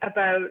talk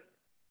about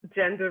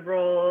gender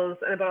roles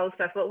and about all this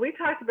stuff. What we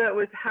talked about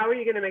was, how are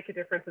you going to make a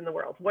difference in the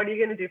world? What are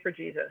you going to do for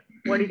Jesus?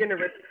 What are you going to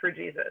risk for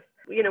Jesus?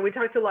 You know, we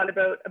talked a lot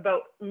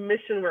about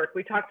mission work.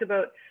 We talked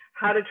about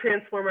how to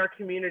transform our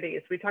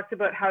communities. We talked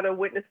about how to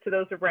witness to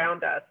those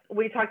around us.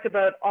 We talked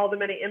about all the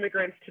many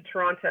immigrants to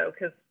Toronto,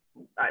 because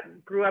I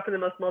grew up in the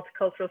most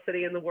multicultural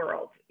city in the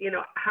world. You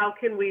know, how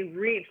can we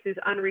reach these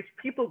unreached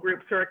people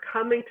groups who are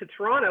coming to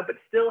Toronto but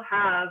still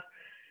have,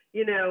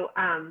 you know,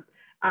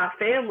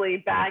 family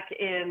back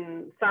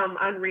in some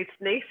unreached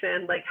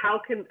nation? Like,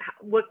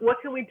 what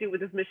can we do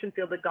with this mission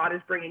field that God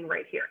is bringing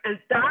right here? And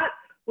that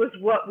was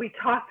what we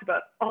talked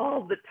about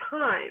all the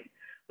time,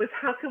 was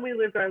how can we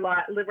live our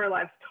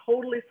lives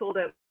totally sold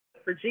out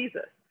for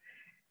Jesus?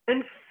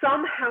 And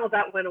somehow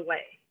that went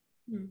away.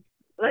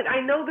 Like,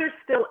 I know there's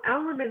still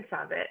elements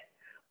of it,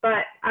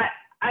 but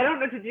I don't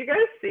know, did you guys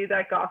see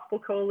that Gospel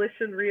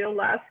Coalition reel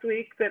last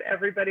week that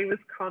everybody was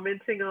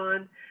commenting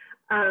on?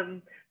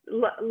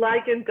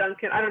 Ligon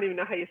Duncan, I don't even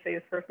know how you say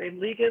his first name,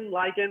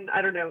 Ligon,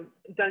 I don't know,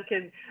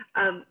 Duncan,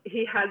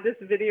 he had this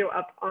video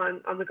up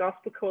on the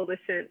Gospel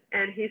Coalition,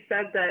 and he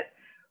said that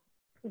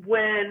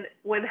when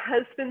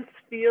husbands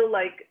feel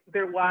like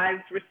their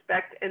wives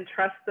respect and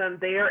trust them,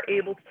 they are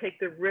able to take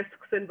the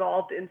risks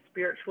involved in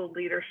spiritual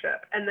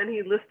leadership. And then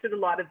he listed a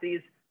lot of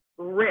these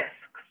risks,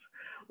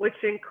 which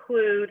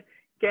include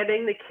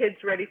getting the kids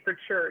ready for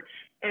church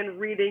and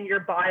reading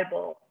your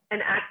Bible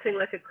and acting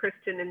like a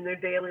Christian in their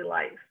daily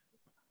life.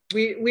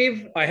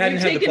 We've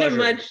taken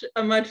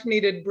a much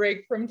needed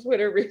break from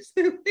Twitter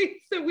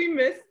recently, so we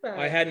missed that.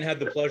 I hadn't had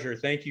the pleasure.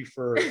 Thank you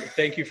for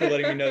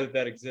letting me know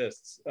that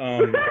exists.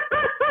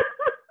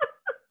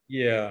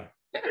 Yeah.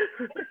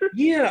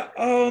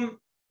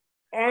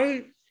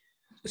 When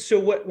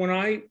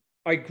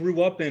I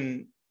grew up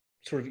in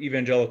sort of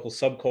evangelical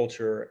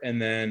subculture,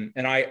 and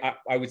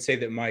I would say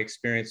that my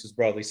experience is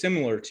broadly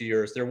similar to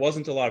yours. There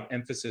wasn't a lot of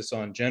emphasis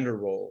on gender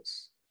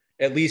roles,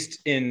 at least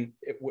in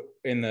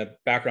the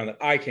background that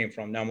I came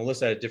from. Now,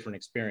 Melissa had a different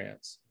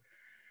experience.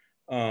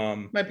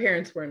 My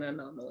parents were an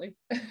anomaly.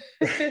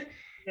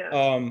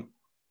 Yeah.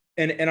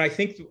 And I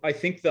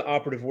think the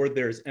operative word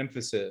there is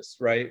emphasis,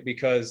 right?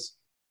 Because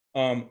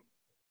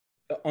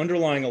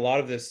underlying a lot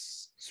of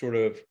this sort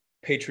of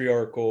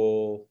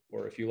patriarchal,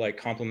 or if you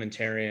like,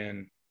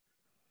 complementarian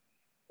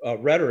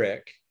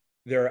rhetoric,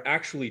 there are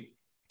actually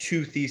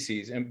two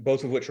theses, and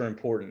both of which are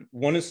important.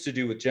 One is to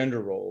do with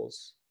gender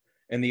roles,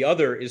 and the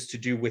other is to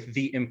do with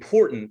the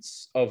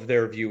importance of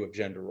their view of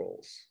gender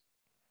roles,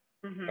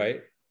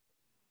 right?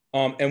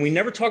 And we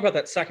never talk about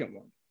that second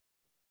one,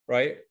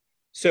 right?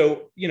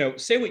 So,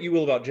 say what you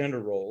will about gender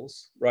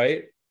roles,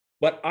 right?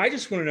 But I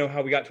just want to know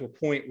how we got to a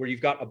point where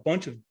you've got a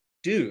bunch of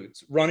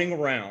dudes running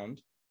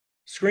around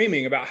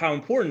screaming about how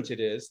important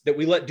it is that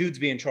we let dudes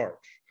be in charge,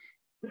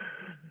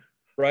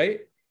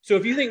 right? So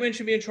if you think men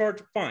should be in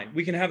charge, fine,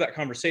 we can have that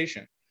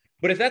conversation.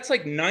 But if that's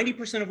like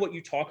 90% of what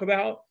you talk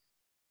about,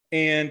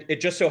 and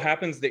it just so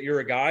happens that you're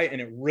a guy and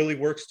it really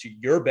works to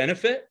your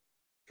benefit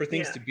for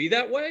things to be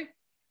that way,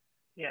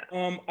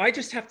 I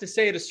just have to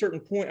say at a certain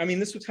point, I mean,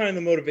 this was kind of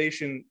the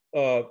motivation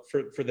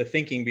for the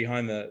thinking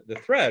behind the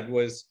thread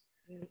was,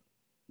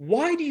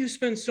 why do you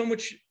spend so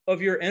much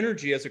of your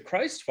energy as a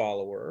Christ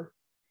follower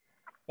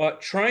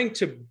trying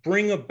to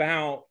bring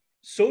about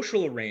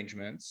social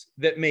arrangements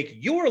that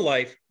make your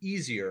life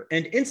easier?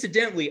 And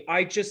incidentally,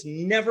 I just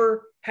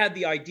never had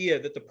the idea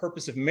that the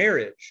purpose of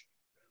marriage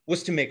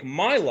was to make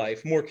my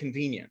life more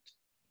convenient.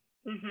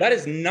 That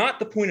is not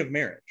the point of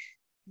marriage.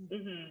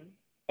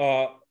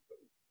 I've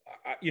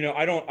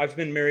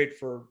been married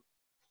for,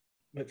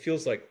 it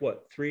feels like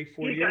what,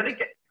 3-4 years?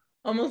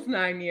 Almost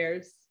 9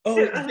 years.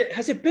 Oh,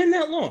 has it been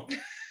that long?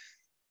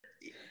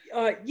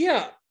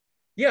 Yeah.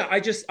 I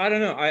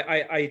don't know.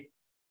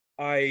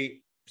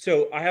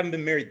 So I haven't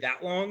been married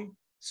that long,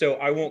 so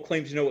I won't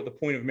claim to know what the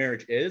point of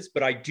marriage is,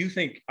 but I do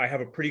think I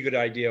have a pretty good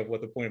idea of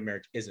what the point of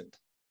marriage isn't.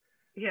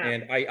 Yeah.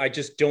 And I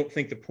just don't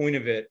think the point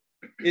of it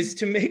is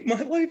to make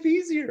my life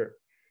easier.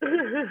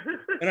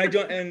 And I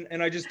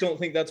just don't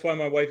think that's why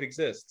my wife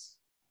exists.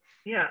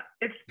 Yeah,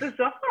 it's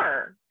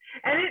bizarre.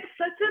 And it's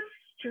such a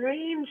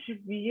strange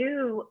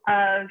view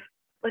of,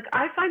 like,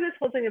 I find this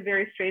whole thing a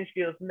very strange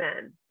view of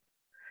men.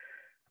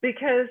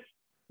 Because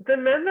the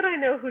men that I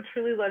know who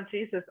truly love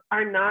Jesus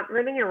are not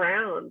running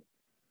around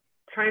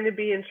trying to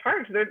be in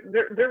charge.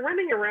 They're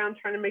running around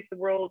trying to make the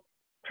world,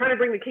 trying to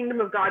bring the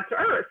kingdom of God to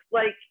earth.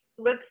 Like,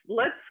 let's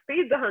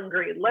feed the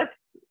hungry. Let's,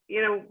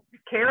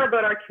 care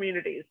about our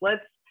communities.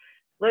 Let's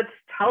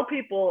tell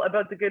people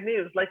about the good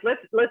news. Like,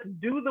 let's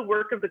do the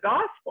work of the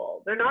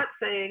gospel. They're not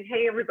saying,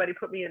 hey, everybody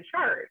put me in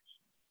charge.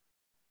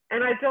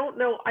 And I don't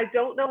know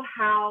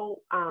how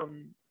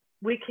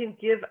we can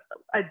give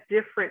a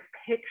different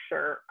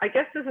picture. I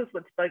guess this is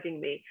what's bugging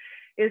me,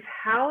 is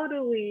how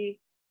do we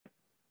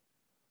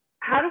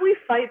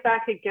fight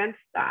back against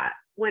that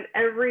when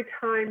every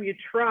time you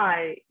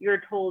try,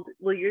 you're told,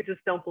 well, you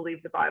just don't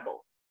believe the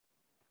Bible?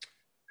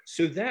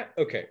 So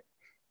okay.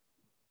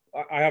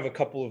 I have a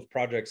couple of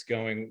projects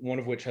going, one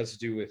of which has to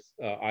do with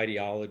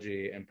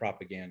ideology and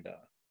propaganda.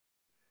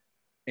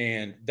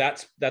 And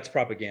that's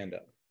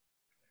propaganda.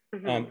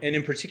 And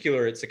in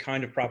particular, it's a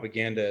kind of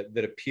propaganda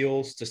that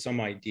appeals to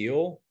some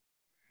ideal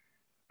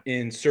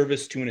in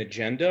service to an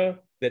agenda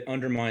that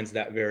undermines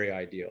that very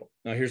ideal.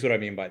 Now, here's what I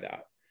mean by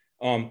that.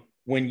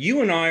 When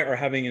you and I are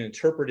having an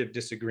interpretive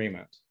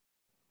disagreement,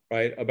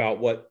 right, about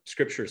what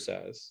Scripture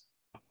says,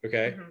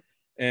 okay,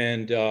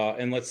 and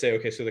let's say,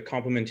 okay, so the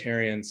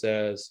complementarian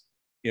says,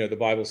 the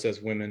Bible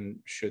says women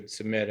should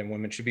submit and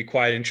women should be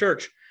quiet in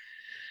church,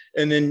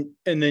 and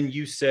then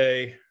you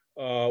say,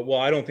 well,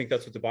 I don't think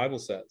that's what the Bible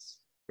says.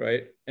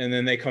 Right. And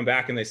then they come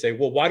back and they say,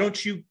 well, why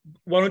don't you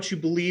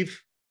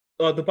believe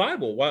the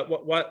Bible?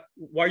 Why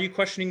are you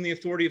questioning the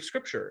authority of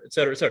Scripture, et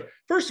cetera, et cetera?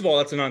 First of all,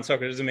 that's a non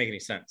sequitur. It doesn't make any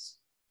sense.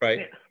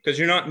 Right. Because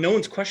no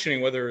one's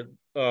questioning whether,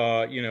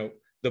 the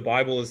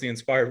Bible is the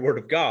inspired word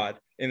of God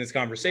in this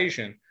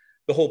conversation.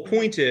 The whole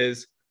point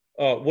is,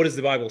 what is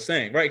the Bible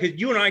saying? Right. Because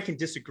you and I can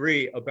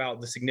disagree about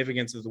the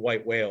significance of the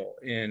white whale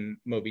in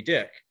Moby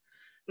Dick.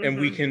 And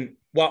we can,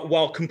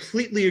 while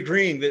completely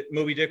agreeing that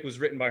Moby Dick was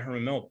written by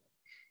Herman Melville.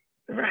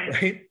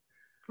 Right.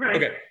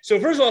 Okay. So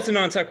first of all, it's a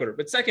non sequitur.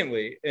 But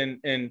secondly,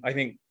 and I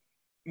think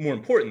more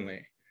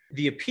importantly,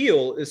 the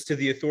appeal is to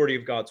the authority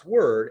of God's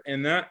word,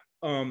 and that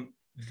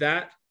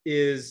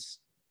is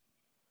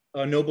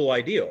a noble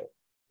ideal,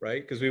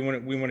 right? Because we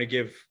want to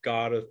give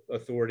God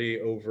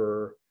authority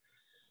over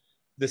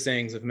the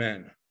sayings of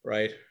men,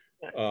 right?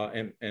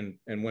 And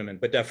women,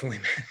 but definitely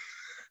men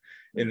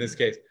in this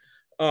case.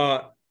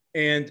 So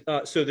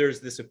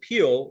there's this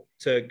appeal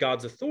to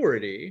God's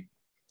authority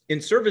in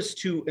service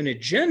to an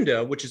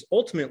agenda, which is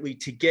ultimately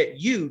to get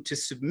you to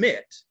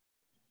submit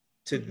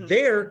to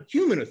their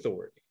human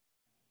authority,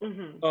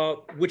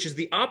 which is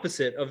the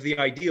opposite of the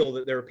ideal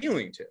that they're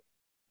appealing to.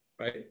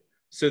 right?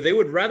 So they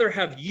would rather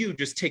have you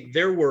just take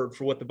their word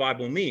for what the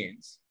Bible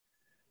means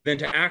than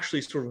to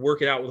actually sort of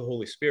work it out with the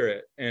Holy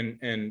Spirit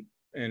and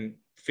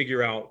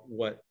figure out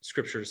what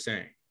Scripture is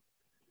saying.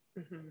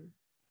 Mm-hmm.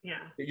 Yeah.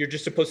 You're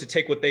just supposed to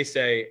take what they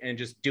say and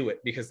just do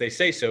it because they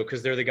say so,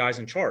 because they're the guys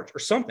in charge or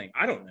something.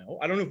 I don't know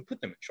who put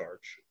them in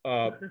charge.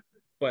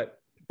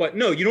 But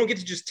no, you don't get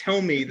to just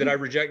tell me that I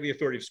reject the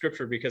authority of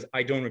Scripture because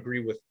I don't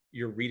agree with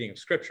your reading of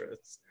Scripture.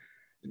 It's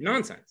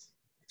nonsense.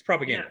 It's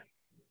propaganda.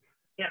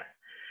 Yeah.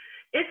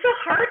 It's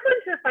a hard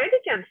one to fight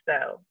against,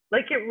 though.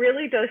 Like, it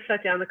really does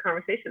shut down the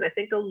conversation. I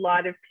think a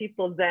lot of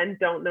people then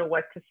don't know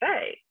what to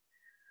say.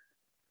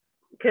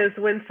 Because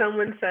when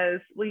someone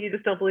says, well, you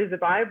just don't believe the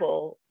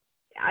Bible,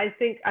 I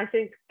think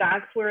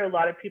that's where a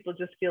lot of people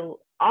just feel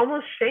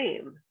almost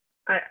shame.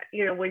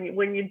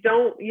 When you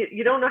don't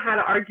know how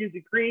to argue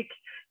the Greek,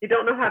 you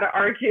don't know how to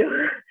argue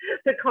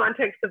the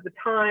context of the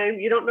time,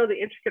 you don't know the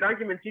intricate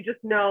arguments, you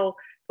just know,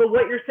 but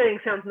what you're saying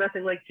sounds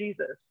nothing like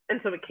Jesus,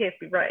 and so it can't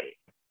be right.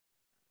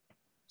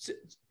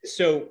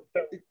 So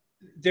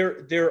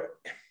there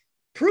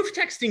proof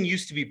texting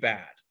used to be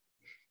bad.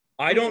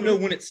 I don't know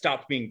when it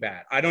stopped being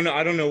bad. I don't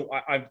know.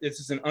 This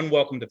is an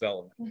unwelcome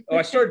development.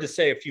 I started to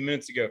say a few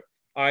minutes ago,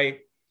 I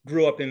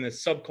grew up in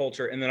this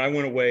subculture, and then I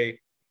went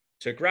away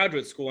to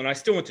graduate school, and I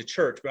still went to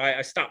church, but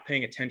I stopped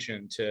paying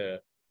attention to,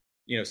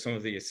 some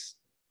of these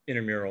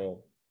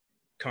intramural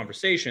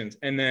conversations.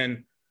 And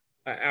then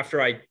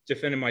after I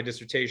defended my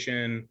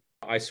dissertation,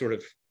 I sort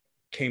of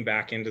came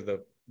back into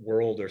the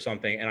world or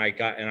something, and I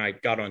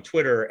got on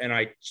Twitter,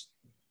 and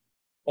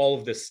all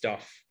of this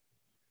stuff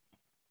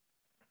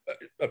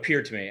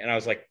appeared to me, and I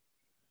was like,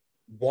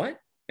 what?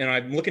 And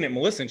I'm looking at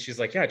Melissa, and she's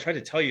like, yeah, I tried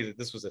to tell you that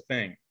this was a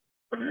thing.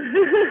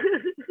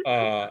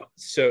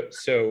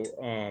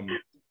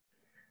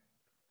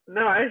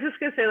 No, I was just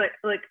gonna say,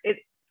 like it.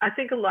 I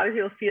think a lot of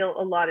people feel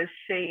a lot of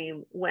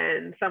shame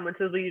when someone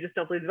says, well, you just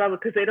don't believe the Bible,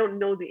 because they don't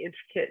know the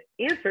intricate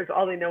answers.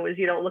 All they know is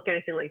you don't look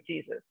anything like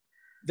Jesus.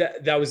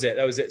 That was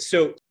it.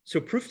 So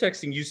proof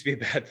texting used to be a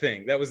bad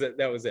thing. That was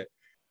it.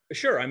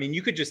 Sure. I mean,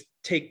 you could just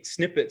take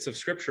snippets of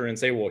Scripture and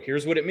say, well,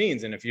 here's what it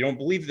means. And if you don't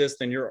believe this,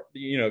 then you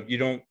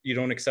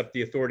don't accept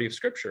the authority of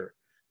Scripture.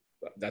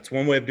 That's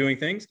one way of doing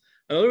things.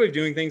 Another way of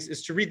doing things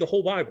is to read the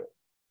whole Bible,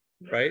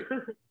 right?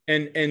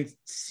 and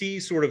see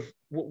sort of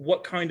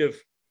what kind of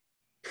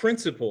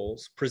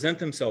principles present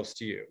themselves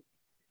to you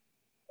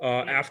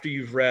after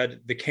you've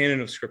read the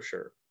canon of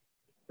Scripture,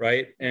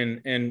 right?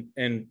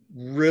 And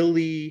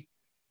really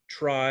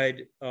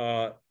tried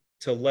to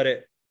let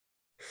it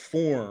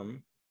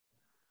form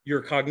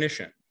your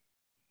cognition.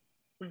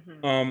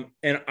 Mm-hmm.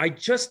 And I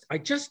just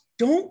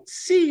don't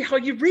see how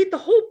you read the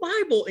whole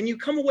Bible and you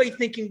come away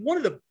thinking one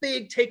of the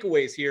big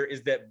takeaways here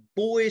is that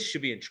boys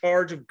should be in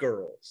charge of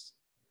girls.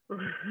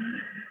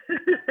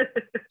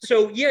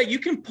 So yeah, you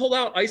can pull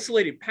out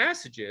isolated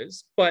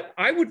passages, but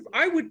I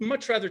would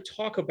much rather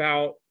talk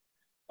about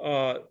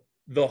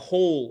the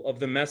whole of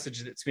the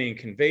message that's being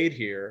conveyed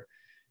here.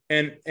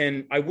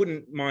 And I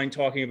wouldn't mind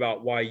talking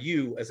about why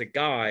you as a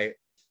guy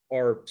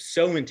are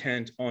so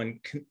intent on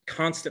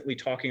constantly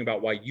talking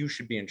about why you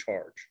should be in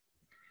charge.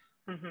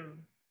 Mm-hmm.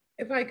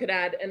 If I could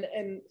add,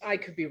 and I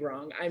could be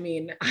wrong. I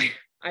mean,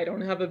 I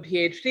don't have a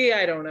PhD,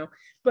 I don't know.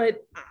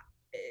 But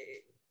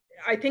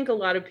I think a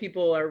lot of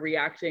people are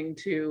reacting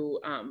to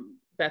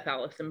Beth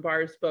Allison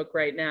Barr's book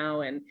right now,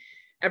 and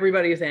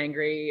everybody's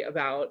angry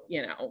about,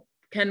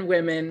 can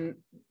women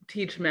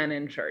teach men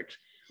in church?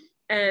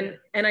 And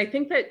I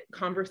think that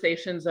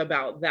conversations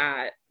about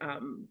that,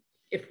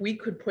 if we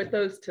could put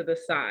those to the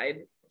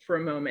side for a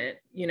moment,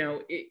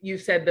 you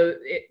said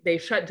they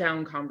shut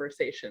down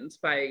conversations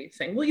by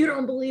saying, well, you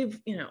don't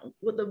believe,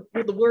 what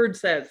the word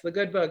says, the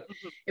good book.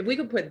 Mm-hmm. If we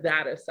could put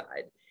that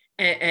aside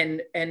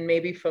and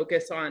maybe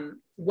focus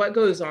on what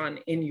goes on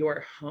in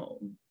your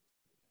home.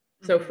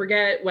 So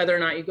forget whether or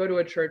not you go to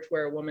a church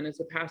where a woman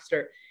is a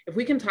pastor. If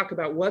we can talk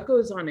about what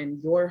goes on in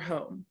your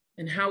home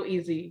and how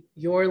easy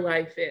your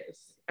life is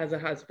as a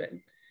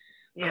husband,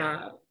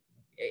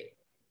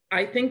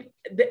 I think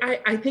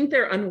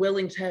they're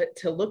unwilling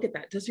to look at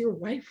that. Does your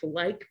wife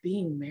like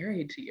being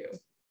married to you?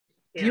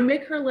 Yeah. Do you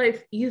make her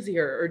life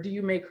easier, or do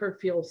you make her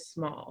feel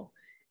small?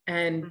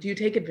 And do you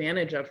take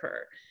advantage of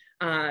her?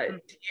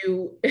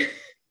 Do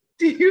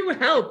you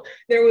help?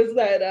 There was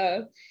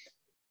that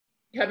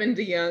Kevin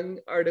DeYoung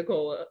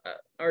article,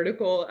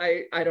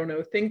 I don't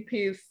know, think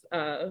piece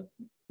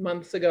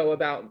months ago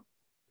about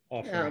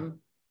offering.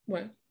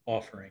 What?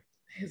 Offering.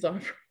 His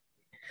offering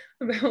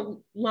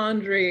about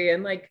laundry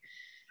and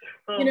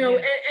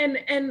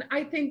and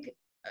I think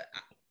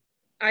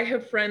I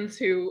have friends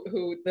who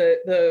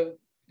the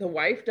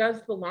wife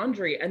does the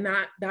laundry, and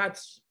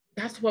that's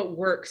what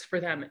works for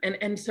them.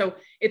 And so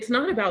it's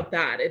not about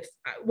that. It's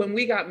when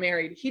we got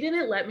married, he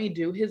didn't let me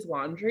do his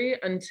laundry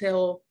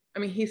until,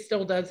 he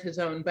still does his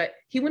own, but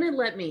he wouldn't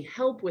let me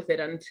help with it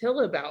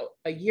until about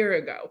a year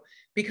ago,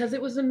 because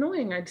it was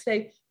annoying. I'd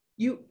say,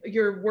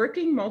 you're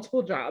working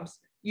multiple jobs.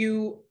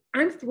 You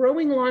I'm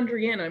throwing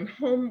laundry in, I'm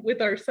home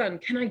with our son,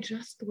 can I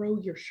just throw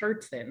your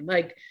shirts in?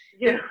 Like,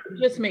 it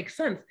just makes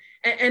sense.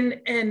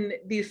 And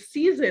these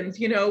seasons,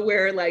 you know,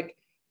 where like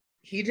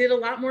he did a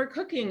lot more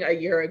cooking a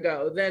year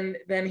ago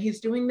than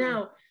he's doing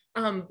now.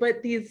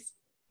 But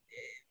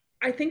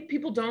I think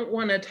people don't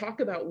want to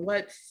talk about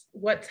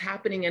what's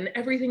happening, and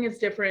everything is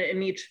different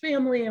in each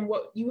family, and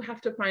what you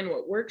have to find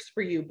what works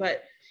for you.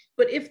 But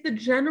if the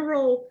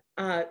general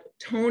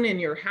tone in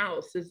your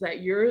house is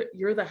that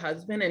you're the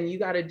husband and you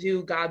got to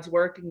do God's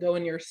work and go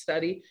in your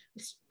study,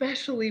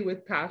 especially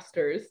with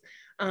pastors,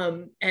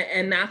 and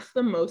that's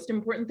the most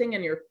important thing,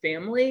 and your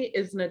family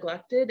is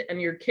neglected,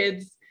 and your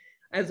kids,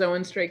 as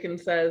Owen Strachan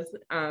says,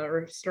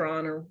 or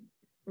Strawn, or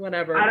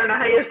whatever. I don't know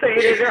how you're saying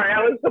it. I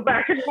always go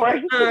back and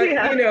forth.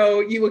 You know,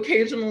 you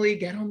occasionally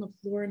get on the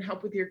floor and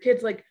help with your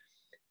kids. Like,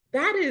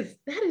 that is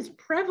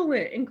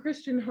prevalent in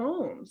Christian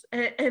homes,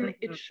 and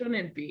it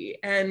shouldn't be.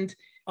 And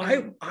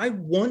I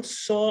once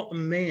saw a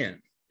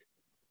man,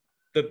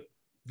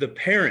 the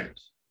parent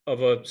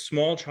of a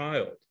small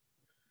child,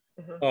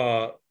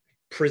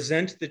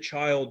 present the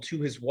child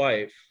to his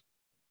wife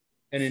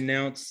and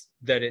announce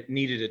that it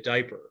needed a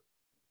diaper.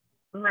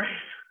 Right.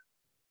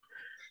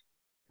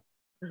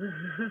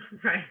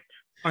 Right.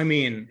 I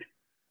mean,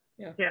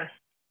 yeah.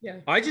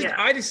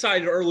 I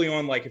decided early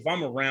on, like, if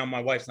I'm around,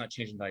 my wife's not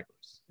changing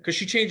diapers, because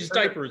she changes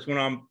diapers when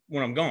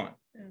I'm gone.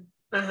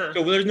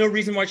 So there's no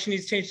reason why she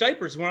needs to change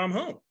diapers when I'm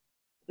home.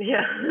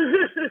 Yeah.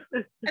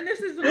 And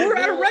this isn't or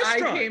at a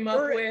restaurant. I came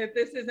up with.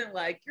 This isn't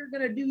like, you're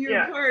gonna do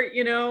your part,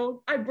 you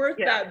know. I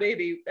birthed that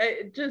baby.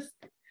 It just,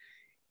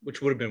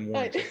 which would have been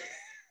one.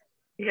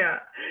 Yeah.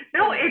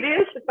 No, it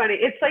is funny.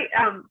 It's like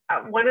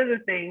one of the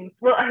things,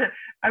 well,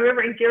 I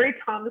remember in Gary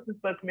Thomas's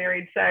book,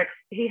 Married Sex,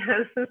 he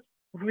has this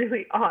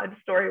really odd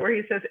story where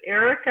he says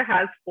Erica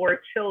has 4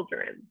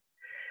 children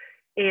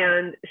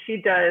and she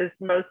does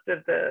most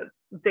of the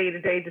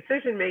day-to-day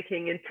decision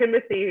making, and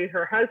Timothy,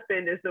 her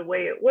husband, is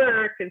away at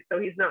work, and so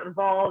he's not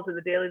involved in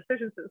the daily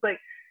decisions. It's like,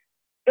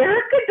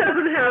 Erica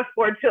doesn't have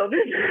 4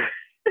 children.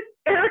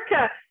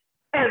 Erica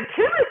and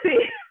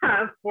Timothy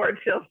have 4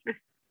 children.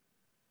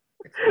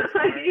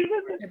 Like,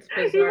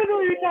 even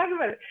though you're talking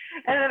about it.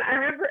 And then I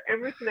remember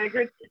Emerson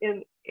Eggerichs,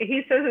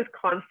 he says this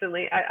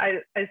constantly.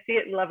 I see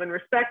it in Love and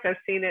Respect. I've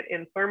seen it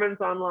in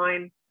sermons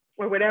online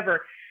or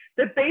whatever,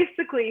 that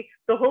basically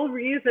the whole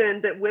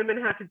reason that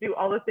women have to do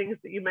all the things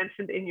that you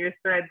mentioned in your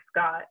thread,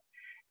 Scott,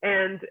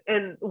 and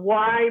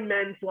why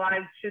men's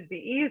lives should be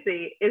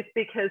easy is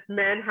because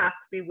men have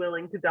to be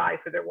willing to die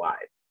for their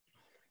wives,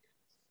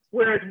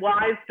 whereas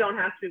wives don't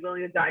have to be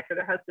willing to die for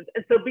their husbands.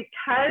 And so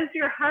because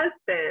your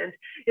husband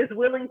is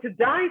willing to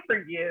die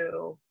for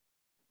you,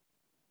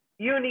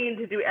 you need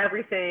to do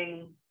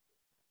everything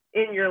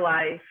in your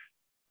life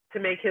to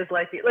make his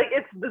life like,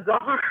 it's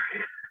bizarre.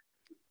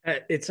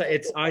 It's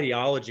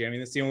ideology. I mean,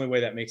 that's the only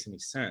way that makes any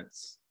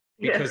sense,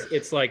 because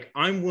it's like,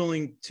 I'm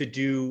willing to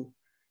do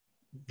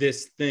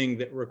this thing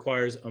that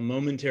requires a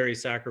momentary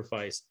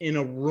sacrifice in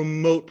a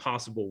remote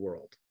possible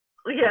world.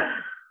 Yeah.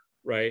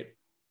 Right.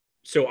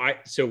 So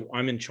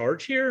I'm in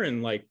charge here,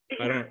 and like,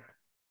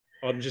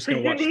 I'm just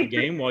going to watch the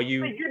game while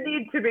you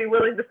need to be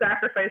willing to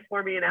sacrifice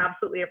for me and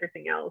absolutely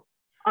everything else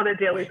on a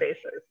daily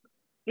basis.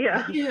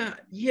 Yeah.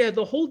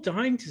 The whole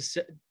dying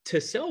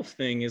to self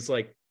thing is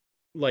like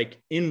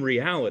in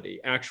reality,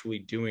 actually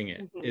doing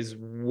it is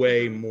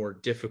way more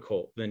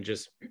difficult than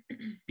just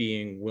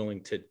being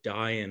willing to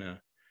die in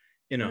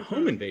a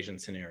home invasion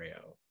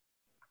scenario.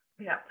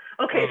 Yeah.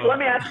 Okay. So let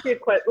me ask you a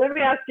question,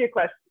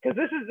 because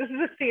this is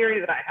a theory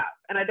that I have,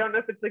 and I don't know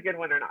if it's a good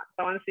one or not. So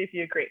I want to see if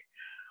you agree.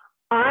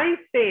 I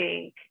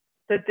think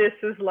that this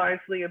is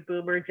largely a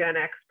Boomer Gen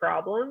X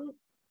problem,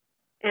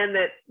 and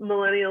that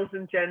millennials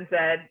and Gen Z,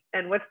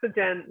 and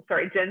Gen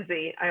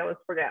Z, I always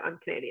forget, I'm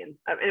Canadian.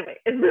 Anyway,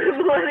 and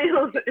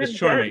millennials and it's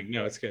charming.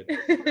 No, it's good.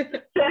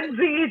 Gen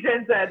Z,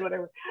 Gen Z,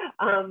 whatever.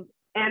 And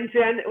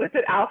was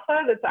it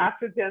Alpha that's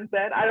after Gen Z?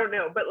 I don't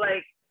know, but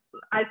like,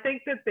 I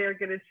think that they're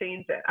going to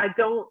change it. I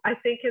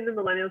think in the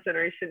millennial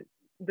generation,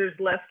 there's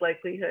less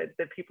likelihood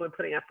that people are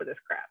putting up with this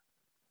crap.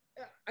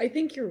 I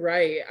think you're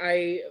right.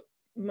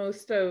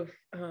 Most of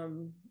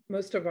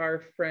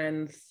our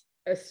friends,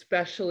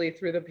 especially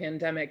through the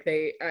pandemic,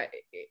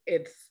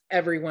 it's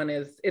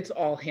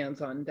all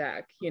hands on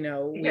deck. You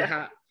know,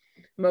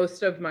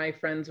 most of my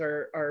friends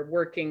are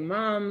working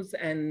moms,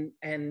 and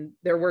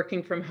they're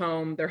working from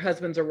home. Their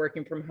husbands are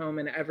working from home,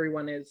 and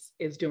everyone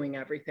is doing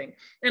everything.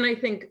 And I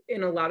think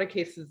in a lot of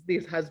cases,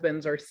 these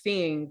husbands are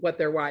seeing what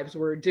their wives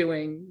were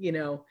doing, you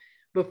know,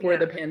 before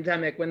the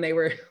pandemic, when they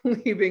were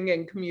leaving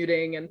and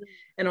commuting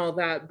and all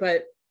that.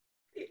 But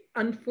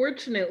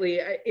unfortunately,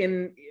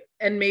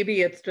 and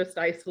maybe it's just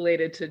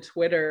isolated to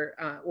Twitter,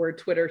 where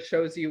Twitter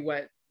shows you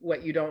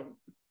what you don't,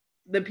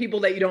 the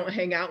people that you don't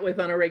hang out with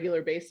on a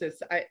regular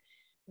basis.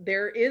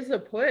 There is a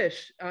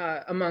push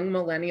among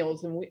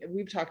millennials, and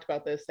we've talked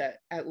about this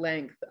at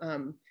length,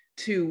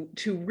 to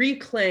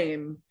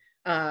reclaim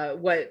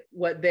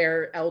what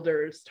their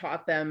elders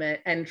taught them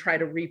and try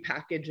to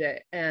repackage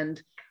it.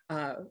 And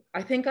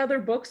I think other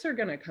books are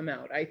going to come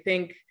out. I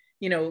think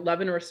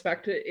love and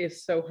respect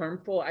is so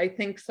harmful. I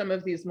think some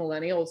of these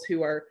millennials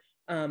who are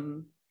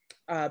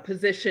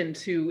positioned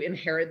to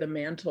inherit the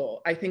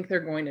mantle, I think they're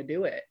going to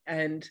do it.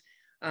 And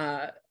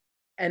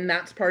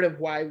that's part of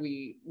why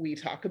we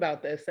talk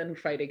about this and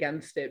fight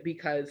against it,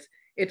 because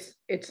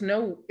it's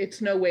no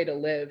way to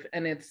live,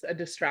 and it's a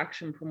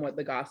distraction from what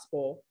the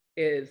gospel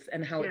is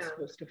and how it's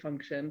supposed to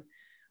function.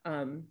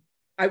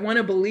 I want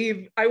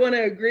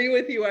to agree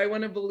with you. I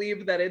want to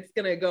believe that it's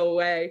going to go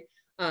away.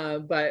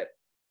 But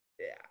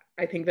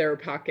I think there are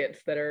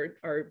pockets that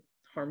are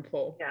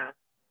harmful. Yeah,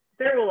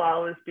 there will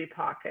always be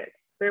pockets.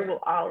 There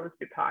will always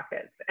be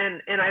pockets.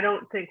 And I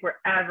don't think we're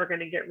ever going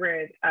to get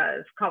rid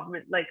of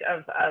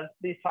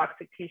these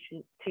toxic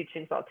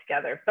teachings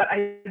altogether. But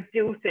I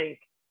do think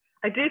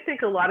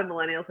a lot of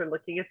millennials are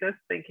looking at this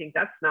thinking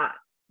that's not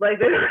like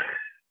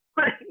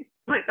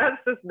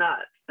that's just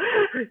nuts.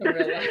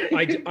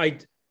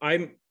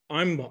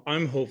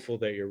 I'm hopeful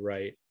that you're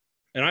right.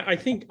 And I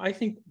think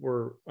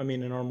we're,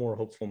 in our more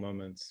hopeful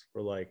moments,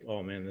 we're like,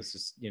 oh man, this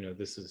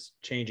is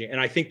changing.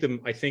 And I think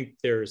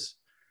there's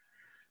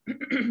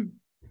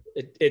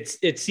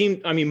it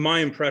seemed, my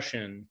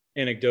impression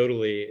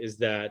anecdotally is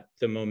that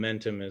the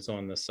momentum is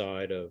on the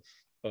side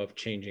of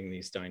changing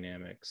these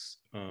dynamics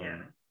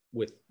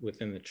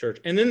within the church.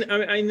 And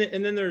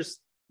then there's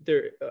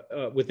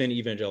within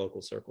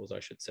evangelical circles, I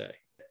should say.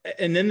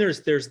 And then there's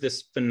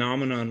this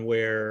phenomenon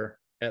where,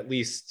 at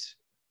least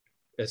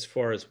as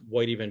far as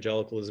white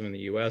evangelicalism in the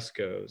US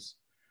goes,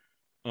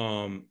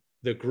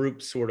 the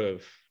group sort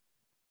of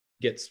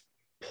gets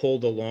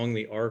pulled along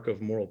the arc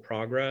of moral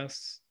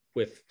progress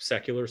with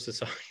secular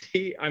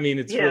society.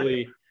 It's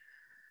really,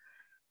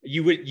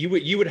 you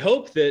would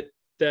hope that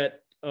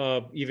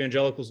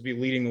evangelicals would be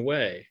leading the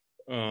way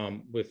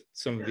with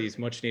some of these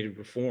much needed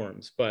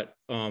reforms, but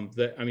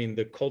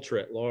the culture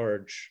at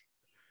large,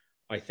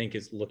 I think,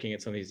 is looking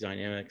at some of these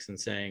dynamics and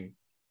saying,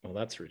 well,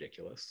 that's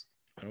ridiculous.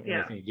 I don't want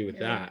anything to do with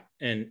that.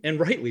 And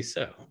rightly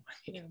so.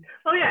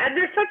 Oh yeah, and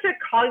there's such a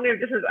cognitive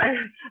difference.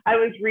 I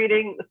was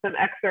reading some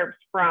excerpts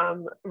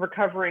from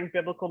Recovering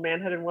Biblical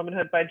Manhood and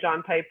Womanhood by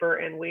John Piper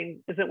and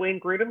Wayne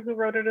Grudem, who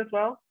wrote it as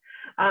well.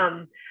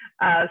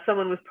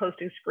 Someone was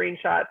posting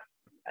screenshots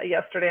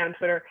yesterday on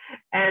Twitter,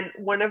 and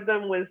one of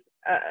them was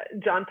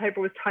John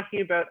Piper was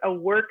talking about a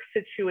work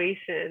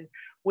situation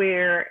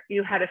where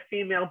you had a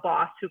female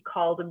boss who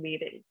called a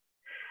meeting.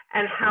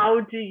 And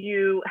how do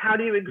you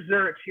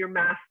exert your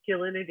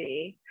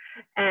masculinity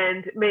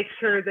and make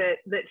sure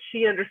that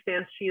she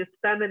understands she is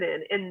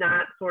feminine in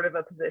that sort of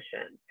a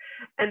position?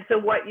 And so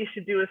what you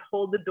should do is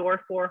hold the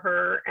door for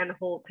her and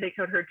take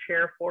out her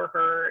chair for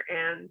her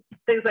and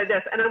things like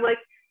this. And I'm like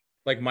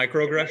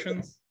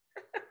microaggressions?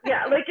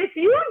 Yeah, if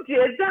you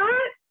did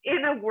that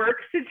in a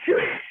work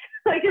situation,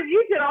 if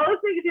you did all those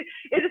things,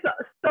 it is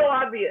so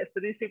obvious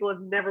that these people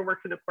have never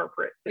worked in a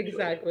corporate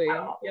situation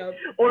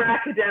or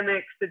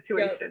academic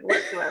situation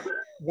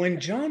whatsoever. When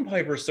John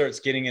Piper starts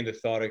getting into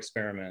thought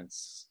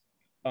experiments,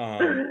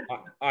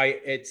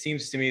 it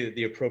seems to me that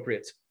the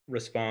appropriate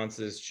response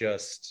is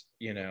just,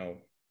 an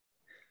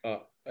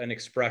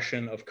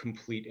expression of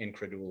complete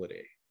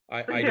incredulity.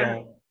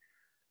 I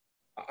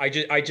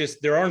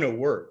just there are no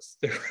words.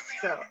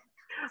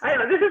 I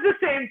know, this is the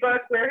same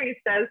book where he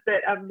says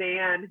that a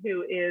man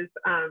who is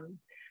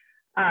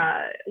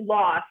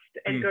lost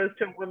and goes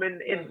to a woman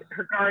in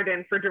her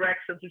garden for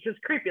directions, which is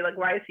creepy. Like,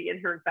 why is he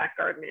in her back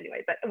garden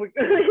anyway? But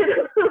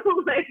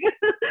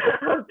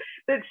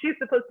that she's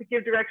supposed to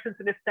give directions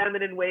in a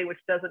feminine way, which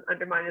doesn't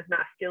undermine his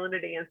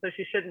masculinity, and so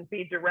she shouldn't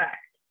be direct.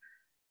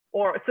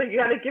 Or so you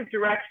got to give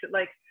direction.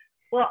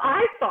 Well,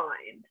 I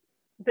find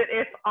that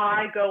if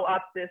I go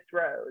up this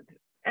road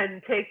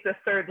and take the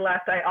third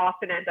left, I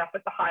often end up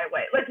at the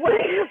highway. What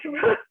is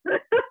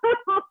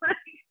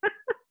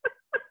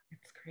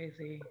It's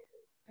crazy.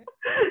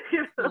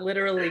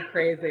 Literally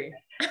crazy.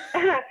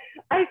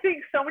 I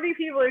think so many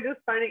people are just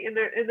finding in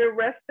the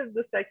rest of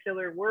the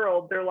secular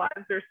world, their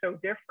lives are so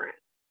different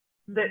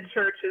that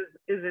church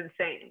is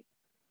insane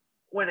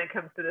when it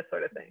comes to this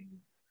sort of thing.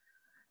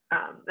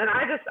 And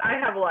I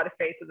have a lot of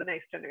faith that the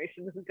next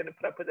generation isn't going to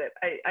put up with it.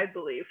 I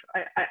believe.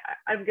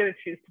 I'm going to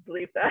choose to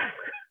believe that.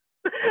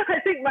 I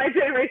think my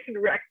generation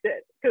wrecked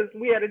it because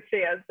we had a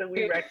chance and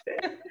we wrecked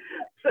it.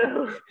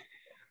 So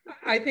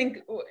I think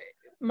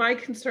my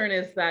concern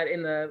is that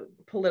in the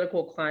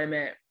political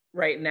climate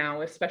right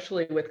now,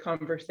 especially with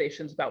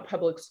conversations about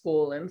public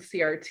school and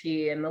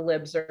CRT and the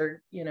libs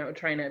are,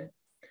 trying to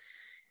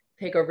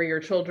take over your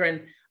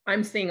children,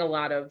 I'm seeing a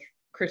lot of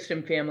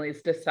Christian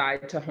families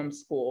decide to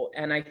homeschool.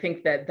 And I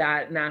think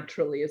that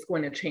naturally is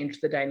going to change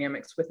the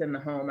dynamics within the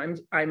home.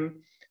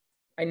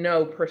 I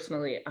know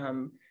personally,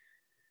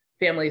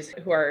 families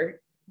who are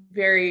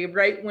very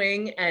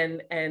right-wing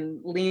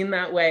and lean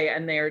that way,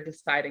 and they are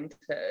deciding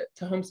to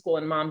homeschool,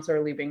 and moms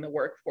are leaving the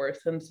workforce.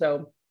 And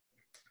so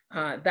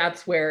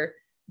that's where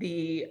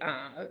the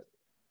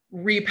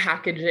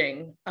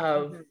repackaging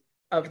of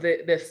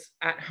this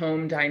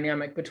at-home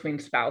dynamic between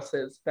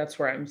spouses, that's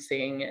where I'm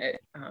seeing it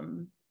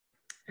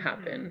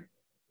happen.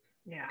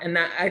 Yeah. And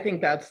that, I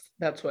think that's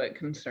what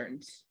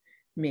concerns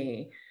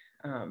me.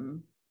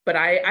 But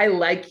I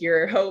like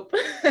your hope.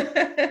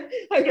 I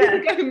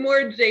think I'm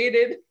more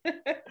jaded.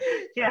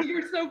 Yeah.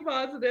 You're so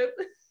positive.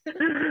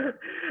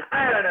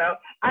 I don't know.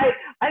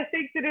 I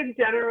think that in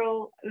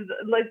general,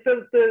 like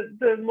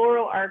the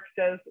moral arc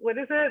says, what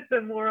is it?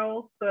 The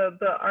moral,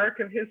 the arc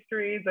of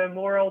history, the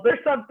moral.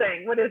 There's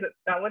something. What is it?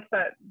 What's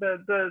that?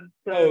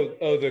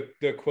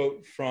 The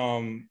quote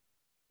from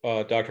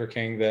Dr.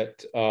 King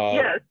that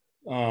yes.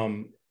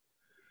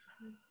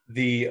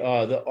 The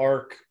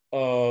arc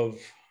of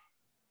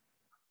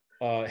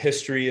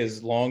history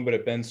is long, but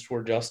it bends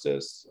toward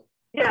justice.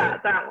 Yeah,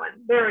 that one.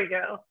 There we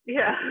go.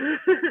 Yeah.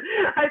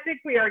 I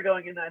think we are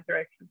going in that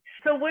direction.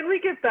 So when we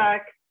get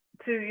back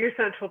to your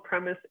central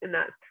premise in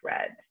that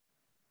thread,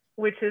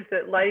 which is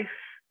that life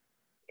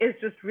is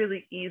just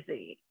really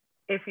easy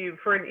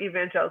for an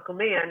evangelical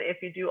man,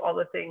 if you do all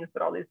the things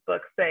that all these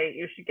books say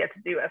you should get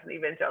to do as an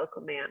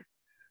evangelical man.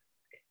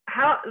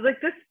 How,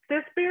 like,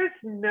 this bears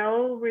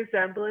no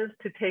resemblance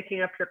to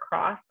taking up your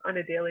cross on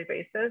a daily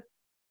basis.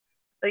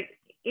 Like,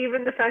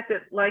 even the fact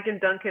that Ligon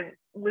Duncan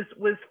was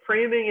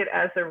framing it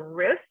as a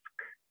risk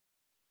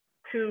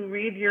to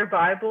read your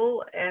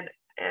Bible and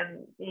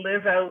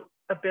live out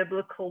a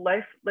biblical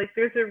life. Like,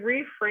 there's a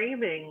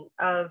reframing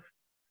of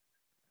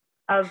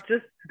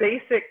just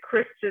basic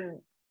Christian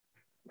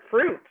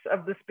fruits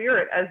of the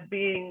Spirit as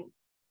being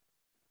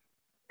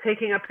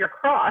taking up your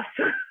cross.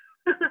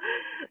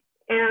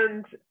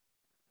 And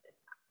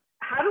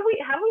how do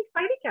we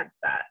fight against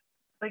that?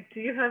 Like, do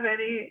you have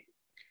any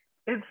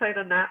insight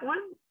on that one?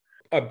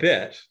 A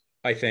bit,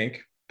 I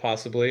think,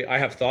 possibly. I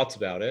have thoughts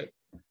about it.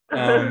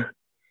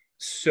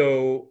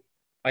 So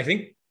I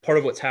think part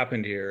of what's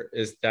happened here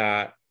is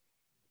that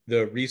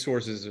the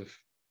resources of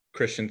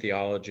Christian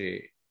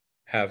theology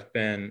have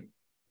been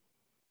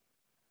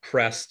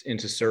pressed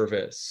into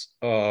service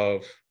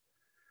of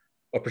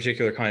a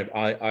particular kind of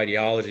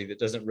ideology that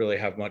doesn't really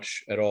have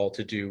much at all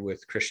to do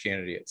with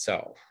Christianity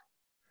itself.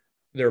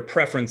 There are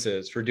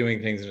preferences for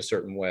doing things in a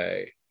certain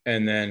way,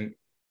 and then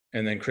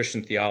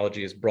Christian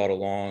theology is brought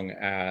along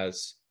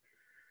as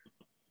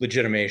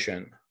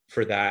legitimation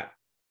for that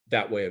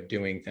way of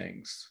doing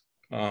things.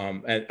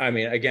 And I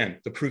mean, again,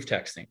 the proof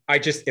texting,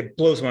 it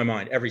blows my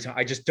mind every time.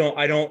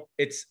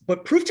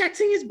 But proof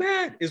texting is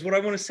bad, is what I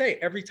want to say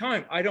every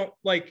time. I don't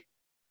like,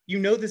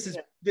 this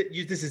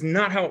is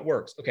not how it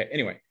works. Okay.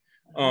 Anyway.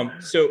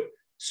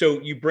 So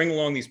you bring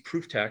along these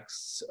proof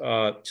texts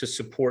to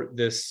support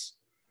this,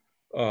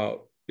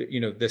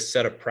 this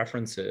set of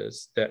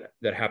preferences that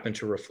happen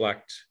to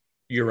reflect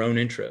your own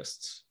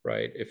interests,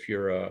 right? If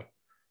you're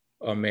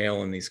a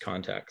male in these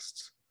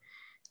contexts.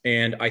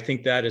 And I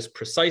think that is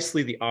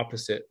precisely the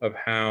opposite of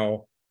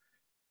how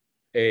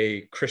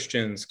a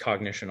Christian's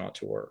cognition ought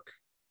to work,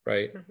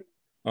 right?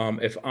 Mm-hmm.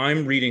 If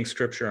I'm reading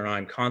scripture and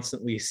I'm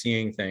constantly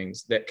seeing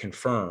things that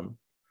confirm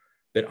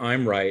that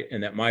I'm right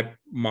and that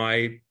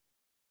my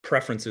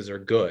preferences are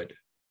good,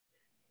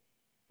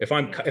 if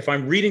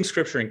I'm reading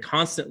scripture and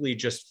constantly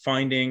just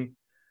finding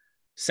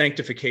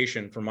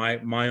sanctification for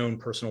my own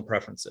personal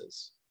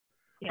preferences,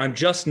 I'm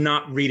just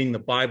not reading the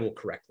Bible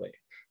correctly.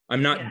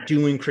 I'm not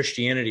doing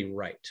Christianity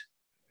right.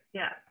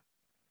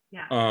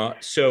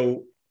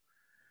 So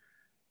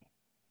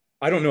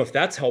I don't know if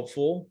that's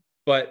helpful,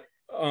 but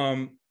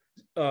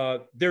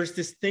there's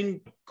this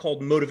thing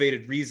called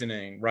motivated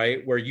reasoning,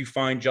 right? Where you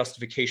find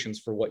justifications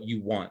for what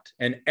you want.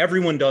 And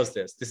everyone does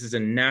this. This is a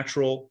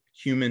natural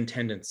human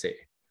tendency.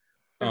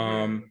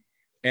 Mm-hmm.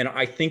 And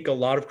I think a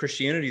lot of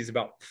Christianity is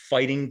about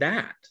fighting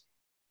that,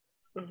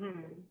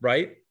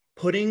 right?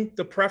 Putting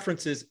the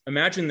preferences,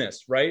 imagine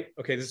this, right?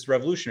 Okay, this is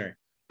revolutionary.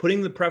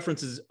 Putting the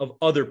preferences of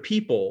other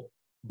people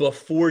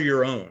before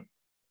your own.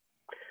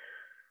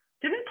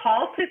 Didn't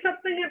Paul say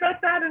something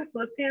about that in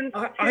Philippians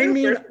 2? I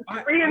mean,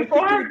 3 and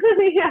 4?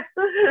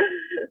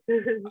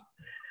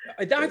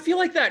 I feel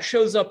like that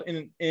shows up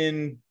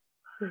in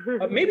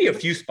maybe a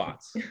few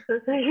spots.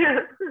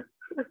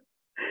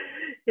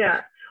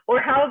 Yeah. Or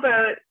how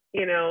about,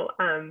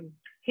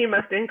 he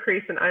must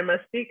increase and I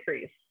must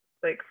decrease,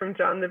 like from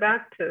John the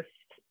Baptist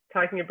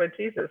talking about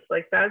Jesus.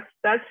 Like that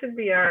should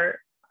be our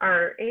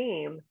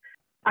aim.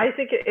 I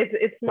think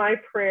it's my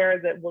prayer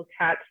that we'll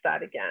catch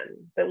that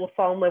again, that we'll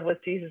fall in love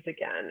with Jesus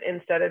again,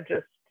 instead of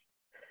just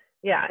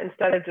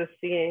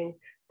seeing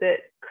that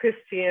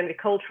Christianity,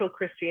 cultural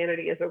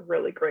Christianity, is a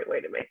really great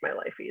way to make my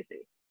life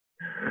easy.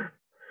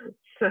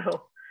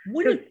 So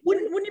wouldn't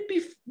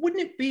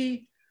it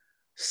be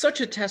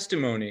such a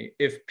testimony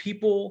if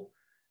people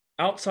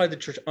outside the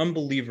church,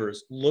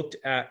 unbelievers, looked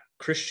at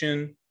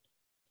Christian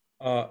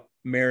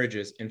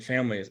marriages and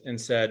families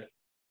and said,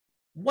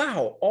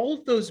 wow, all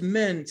of those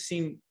men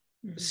seem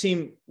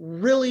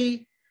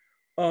really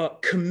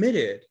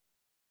committed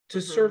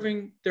to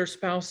serving their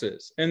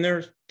spouses, and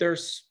their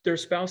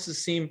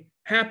spouses seem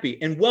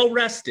happy and well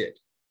rested.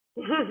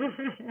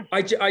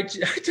 I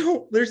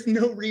don't. There's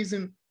no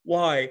reason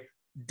why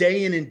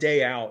day in and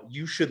day out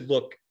you should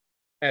look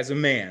as a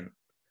man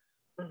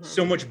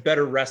so much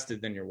better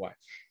rested than your wife.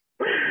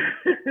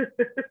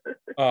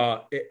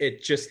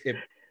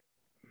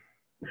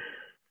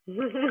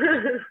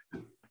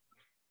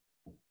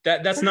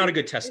 that's not a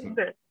good testament.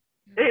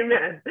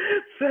 Amen.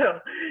 So,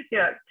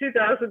 yeah,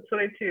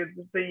 2022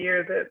 is the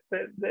year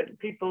that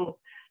people,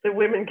 the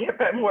women get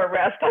more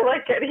rest. I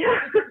like it. Yeah.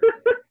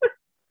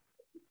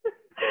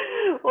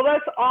 Well,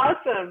 that's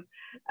awesome.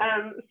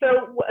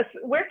 So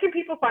where can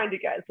people find you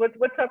guys?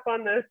 What's up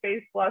on the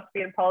Faith,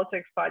 Philosophy, and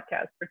Politics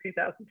podcast for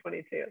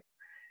 2022?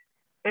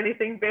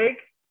 Anything big?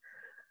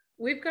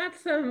 We've got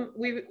some,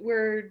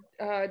 we're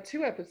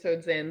 2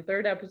 episodes in.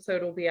 3rd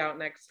episode will be out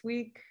next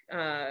week.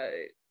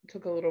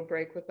 Took a little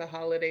break with the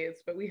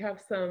holidays, but we have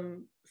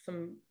some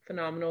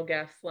phenomenal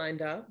guests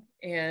lined up,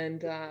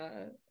 and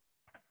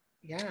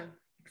yeah,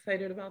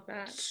 excited about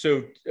that.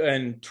 So,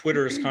 and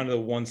Twitter is kind of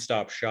the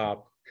one-stop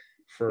shop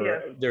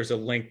for, there's a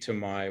link to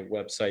my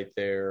website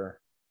there,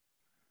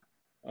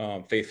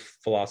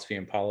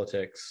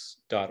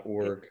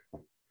 faithphilosophyandpolitics.org.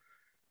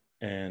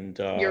 And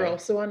you're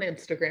also on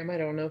Instagram. I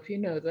don't know if you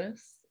know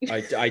this.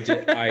 I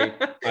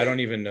don't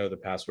even know the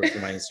password for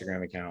my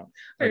Instagram account.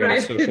 I got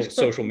a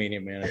social media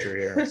manager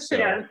here. So.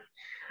 Yes.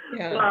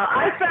 Yeah. Well,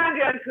 I found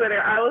you on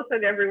Twitter. I will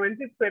send everyone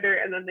to Twitter,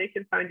 and then they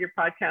can find your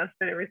podcast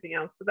and everything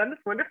else. So that is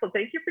wonderful.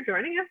 Thank you for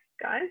joining us,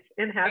 guys,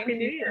 and Happy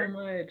New Year. Thank you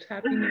so much.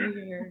 Happy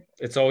New Year.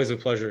 It's always a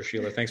pleasure,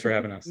 Sheila. Thanks for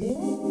having us.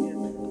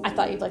 I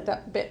thought you'd like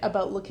that bit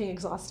about looking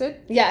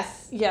exhausted.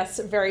 Yes. Yes,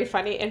 very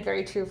funny and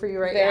very true for you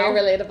now. Very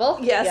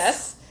relatable.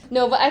 Yes.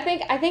 No, but I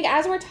think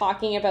as we're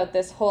talking about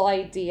this whole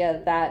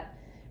idea that,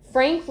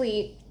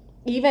 frankly,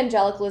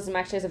 evangelicalism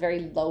actually has a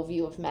very low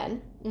view of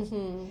men.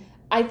 Mm-hmm.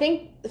 I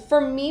think for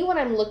me, when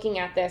I'm looking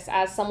at this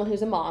as someone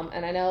who's a mom,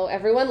 and I know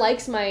everyone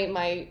likes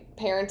my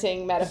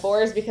parenting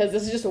metaphors because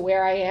this is just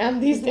where I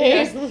am these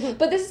days,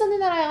 but this is something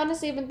that I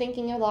honestly have been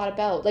thinking a lot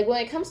about. Like, when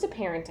it comes to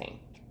parenting,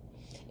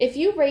 if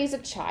you raise a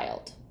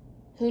child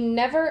who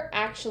never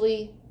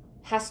actually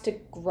has to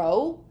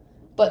grow,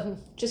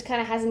 but just kind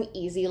of has an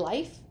easy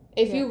life,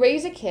 if you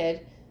raise a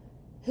kid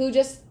who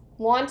just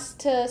wants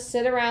to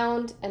sit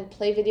around and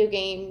play video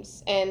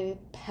games and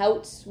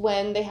pouts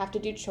when they have to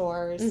do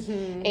chores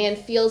and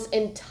feels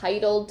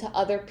entitled to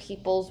other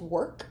people's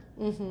work,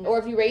 or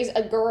if you raise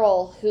a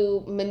girl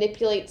who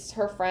manipulates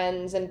her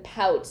friends and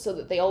pouts so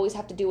that they always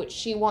have to do what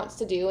she wants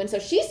to do, and so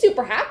she's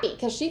super happy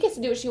because she gets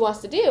to do what she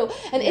wants to do,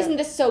 and isn't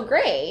this so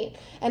great,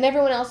 and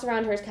everyone else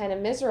around her is kind of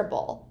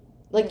miserable,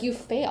 like, you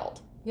failed.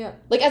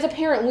 Like, as a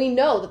parent, we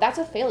know that that's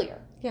a failure.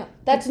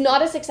 That's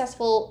not a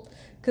successful,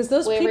 because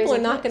those people are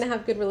not going to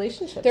have good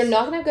relationships. They're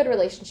not going to have good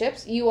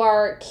relationships. You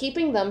are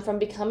keeping them from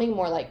becoming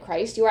more like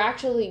Christ. You are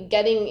actually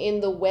getting in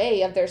the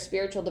way of their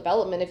spiritual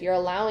development if you're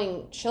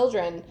allowing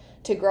children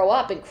to grow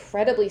up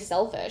incredibly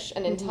selfish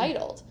and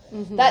entitled.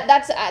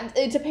 That's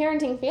it's a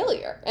parenting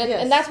failure.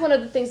 And that's one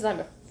of the things that I'm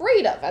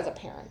afraid of as a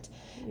parent.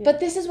 But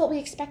this is what we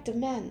expect of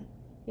men.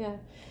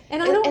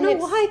 And I don't know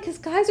why, because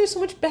guys are so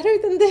much better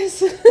than this.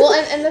 Well,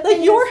 and the thing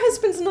like, your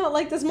husband's not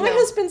like this. My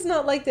husband's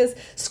not like this.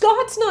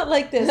 Scott's not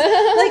like this.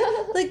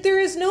 like there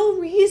is no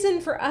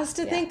reason for us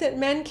to think that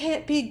men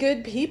can't be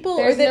good people,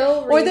 or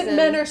that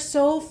men are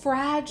so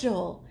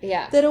fragile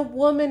that a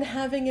woman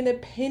having an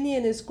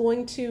opinion is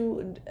going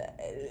to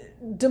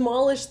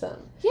demolish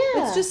them.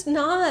 It's just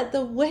not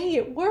the way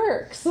it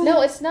works.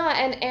 No, it's not.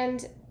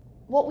 And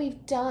what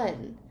we've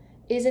done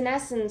is, in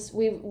essence,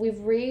 we've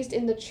raised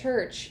in the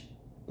church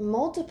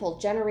multiple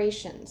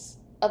generations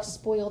of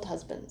spoiled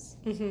husbands.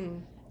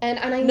 And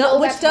I know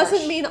which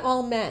doesn't mean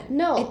all men.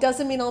 No. It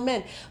doesn't mean all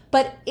men.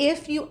 But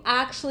if you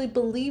actually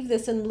believe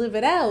this and live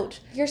it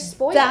out, you're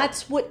spoiled.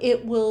 That's what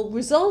it will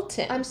result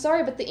in. I'm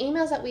sorry, but the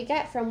emails that we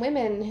get from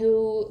women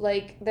who,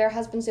 like, their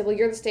husbands say, well,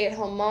 you're the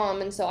stay-at-home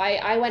mom, and so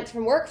I went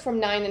from work from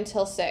 9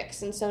 until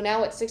 6, and so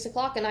now it's 6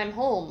 o'clock and I'm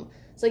home.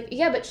 It's like,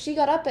 yeah, but she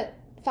got up at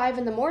 5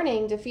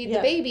 a.m. to feed the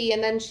baby,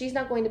 and then she's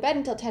not going to bed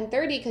until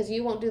 10:30 because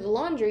you won't do the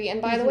laundry,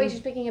 and by the way, she's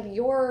picking up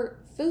your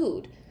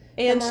food.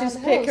 And she's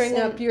picking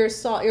up your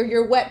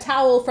your wet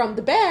towel from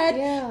the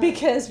bed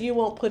because you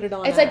won't put it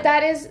on. It's like,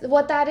 that is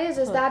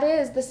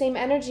the same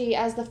energy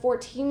as the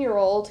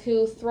 14-year-old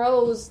who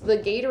throws the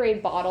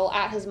Gatorade bottle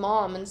at his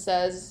mom and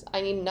says,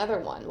 I need another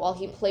one, while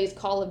he plays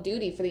Call of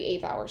Duty for the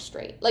 8th hour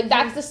straight. Like,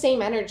 that's the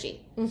same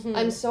energy.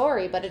 I'm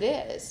sorry, but it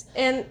is.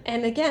 And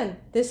again,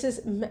 this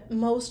is,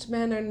 most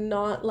men are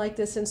not like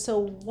this, and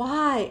so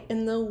why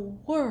in the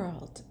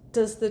world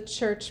does the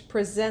church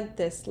present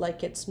this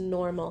like it's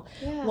normal?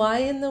 Why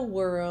in the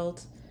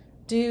world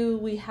do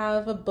we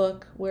have a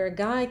book where a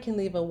guy can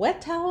leave a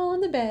wet towel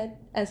on the bed,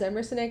 as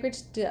Emerson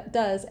Eggerichs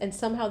does, and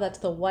somehow that's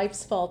the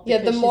wife's fault?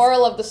 The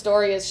moral of the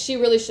story is she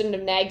really shouldn't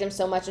have nagged him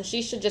so much, and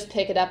she should just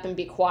pick it up and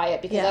be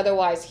quiet, because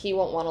otherwise he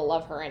won't want to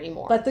love her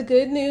anymore. But the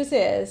good news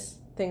is,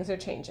 things are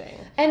changing.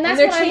 And that's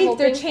what I'm hoping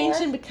they're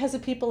changing because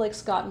of people like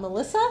Scott and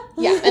Melissa.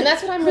 And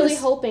that's what I'm really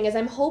hoping, is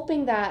I'm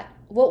hoping that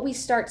what we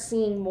start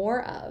seeing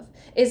more of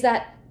is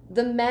that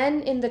the men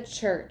in the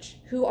church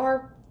who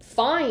are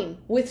fine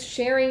with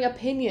sharing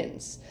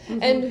opinions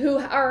and who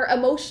are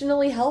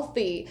emotionally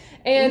healthy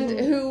and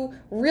who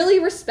really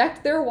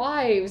respect their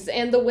wives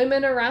and the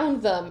women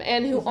around them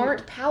and who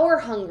aren't power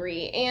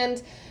hungry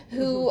and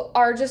who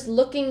are just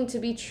looking to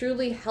be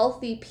truly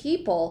healthy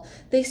people,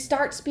 they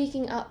start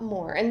speaking up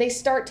more, and they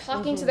start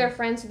talking to their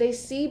friends who they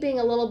see being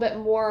a little bit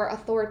more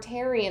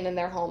authoritarian in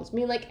their homes,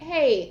 being like,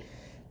 hey,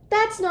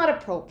 that's not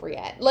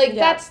appropriate. Like,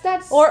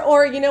 that's...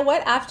 Or you know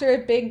what? After a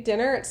big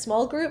dinner at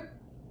small group,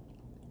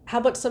 how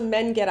about some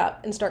men get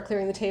up and start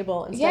clearing the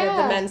table instead of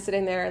the men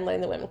sitting there and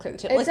letting the women clear the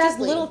table? Exactly. Like,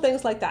 just little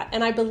things like that.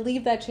 And I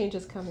believe that change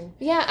is coming.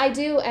 Yeah, I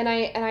do. And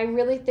I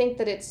really think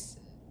that it's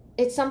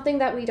something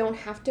that we don't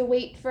have to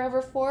wait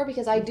forever for,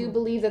 because I do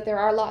believe that there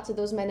are lots of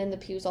those men in the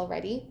pews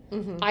already.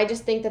 I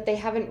just think that they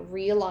haven't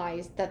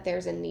realized that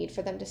there's a need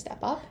for them to step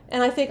up.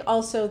 And I think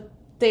also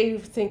they're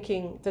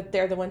thinking that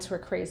they're the ones who are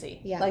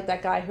crazy. Yeah. Like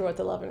that guy who wrote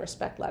the Love and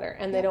Respect letter.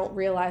 And they don't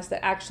realize that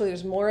actually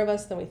there's more of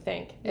us than we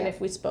think. And if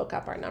we spoke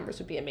up, our numbers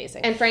would be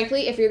amazing. And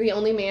frankly, if you're the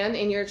only man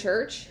in your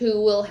church who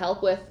will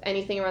help with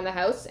anything around the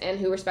house and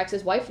who respects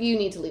his wife, you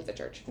need to leave the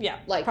church. Yeah.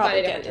 Like,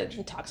 probably find a different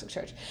church. Toxic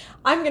church.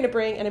 I'm going to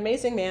bring an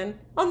amazing man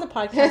on the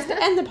podcast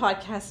and the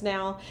podcast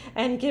now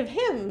and give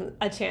him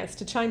a chance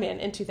to chime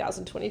in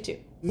 2022.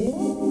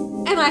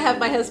 And I have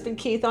my husband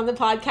Keith on the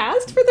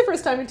podcast for the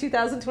first time in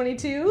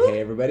 2022. Hey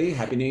everybody,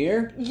 Happy New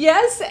Year.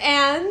 Yes,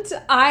 and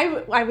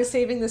I was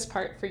saving this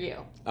part for you.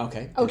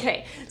 Okay.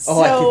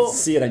 So, I can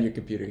see it on your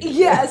computer here.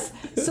 Yes.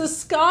 So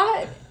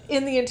Scott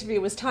in the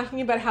interview was talking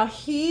about how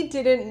he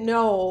didn't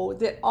know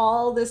that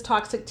all this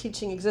toxic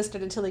teaching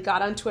existed until he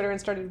got on Twitter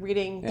and started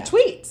reading the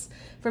tweets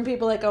from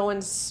people like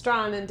Owen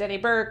Strawn and Denny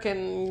Burke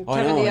and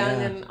Kevin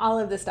DeYoung and all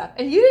of this stuff.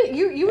 And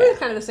you were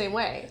kind of the same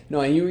way.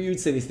 No, and you would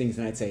say these things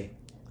and I'd say,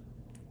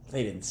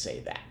 they didn't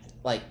say that.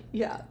 Like,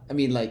 I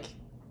mean, like,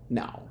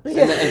 no.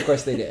 And of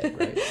course they did,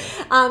 right?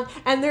 So.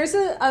 And there's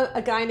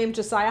a guy named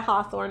Josiah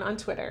Hawthorne on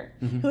Twitter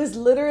who has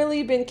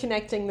literally been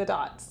connecting the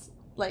dots.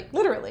 Like,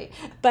 literally.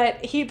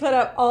 But he put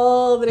up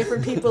all the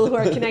different people who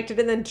are connected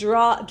and then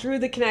drew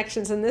the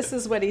connections. And this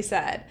is what he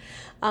said.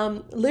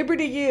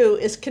 Liberty U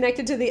is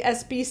connected to the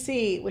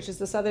SBC, which is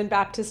the Southern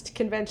Baptist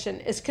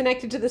Convention, is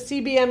connected to the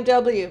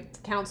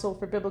CBMW, Council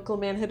for Biblical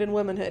Manhood and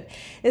Womanhood,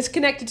 is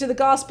connected to the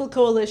Gospel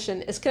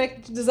Coalition, is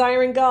connected to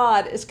Desiring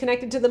God, is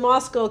connected to the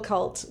Moscow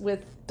Cult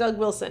with Doug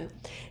Wilson,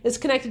 is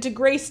connected to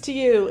Grace to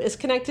You, is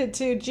connected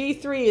to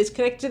G3, is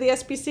connected to the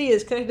SBC,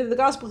 is connected to the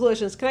Gospel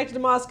Coalition, is connected to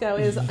Moscow,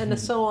 and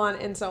so on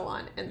and so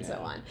on and so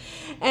on.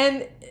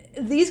 And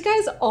these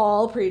guys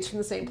all preach from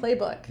the same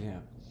playbook. Yeah.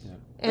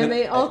 And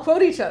they all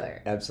quote each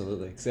other.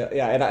 Absolutely. So,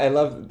 and I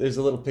love, there's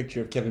a little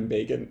picture of Kevin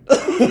Bacon. 6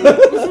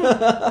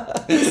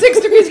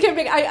 degrees Kevin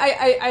Bacon.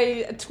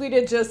 I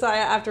tweeted Josiah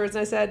afterwards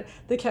and I said,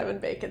 the Kevin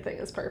Bacon thing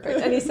is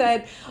perfect. And he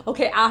said,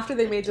 okay, after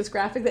they made this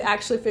graphic, they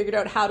actually figured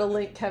out how to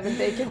link Kevin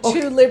Bacon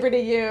to Liberty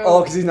U. Oh,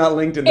 because he's not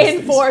linked in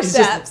this. In 4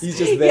 steps. He's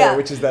just there,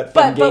 which is that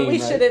fun game,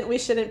 But we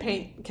shouldn't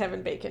paint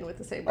Kevin Bacon with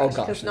the same brush,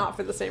 because not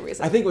for the same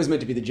reason. I think it was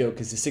meant to be the joke,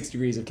 because the 6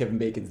 degrees of Kevin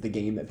Bacon's the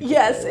game that people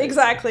Yes, play, right?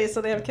 exactly.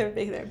 So they have Kevin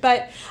Bacon there.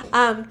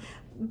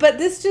 But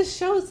this just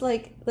shows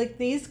like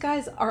these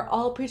guys are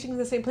all preaching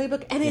the same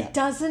playbook, and it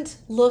doesn't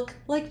look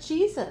like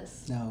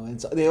Jesus. No, and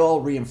so they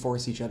all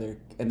reinforce each other,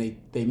 and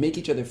they make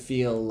each other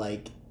feel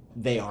like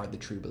they are the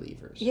true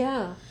believers.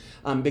 Yeah.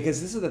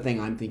 Because this is the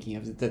thing I'm thinking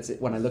of. That's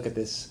when I look at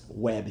this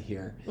web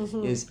here,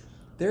 is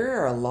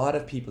there are a lot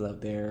of people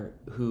out there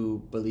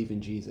who believe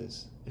in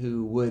Jesus,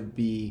 who would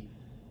be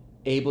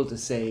able to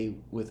say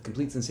with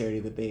complete sincerity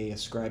that they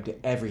ascribe to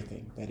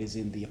everything that is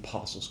in the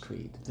Apostles'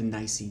 Creed, the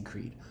Nicene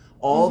Creed.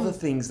 All the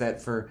things that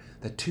for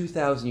the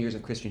 2,000 years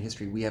of Christian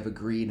history we have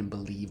agreed and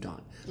believed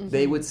on.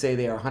 They would say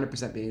they are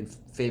 100% in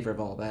favor of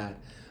all that,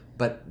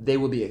 but they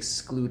will be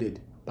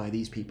excluded by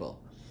these people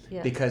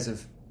because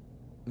of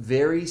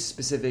very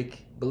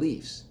specific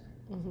beliefs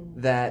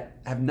that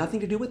have nothing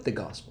to do with the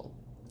gospel.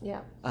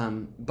 Yeah.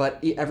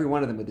 But every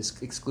one of them would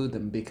exclude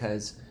them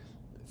because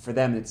for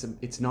them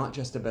it's not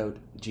just about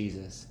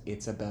Jesus.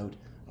 It's about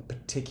a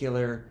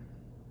particular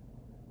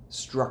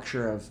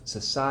structure of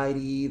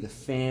society, the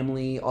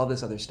family, all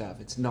this other stuff.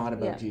 It's not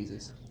about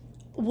Jesus.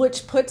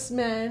 Which puts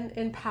men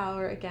in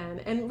power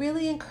again, and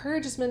really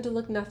encourages men to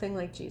look nothing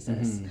like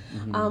Jesus,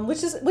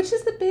 which is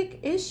the big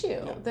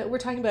issue that we're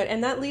talking about.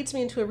 And that leads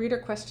me into a reader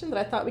question that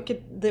I thought we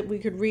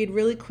could read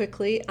really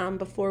quickly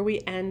before we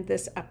end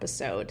this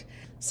episode.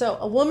 So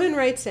a woman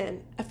writes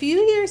in, a few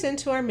years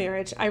into our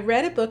marriage, I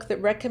read a book that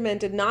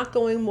recommended not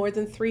going more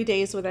than 3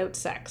 days without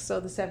sex. So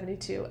the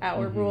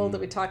 72-hour rule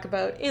that we talk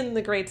about in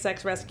The Great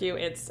Sex Rescue,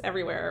 it's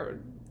everywhere.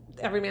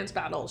 Every Man's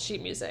Battle,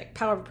 sheet music,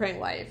 Power of a Praying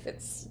Wife.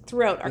 It's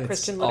throughout our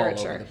Christian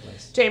literature. All over the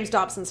place. James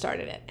Dobson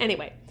started it.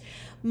 Anyway,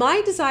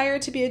 my desire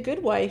to be a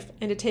good wife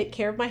and to take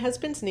care of my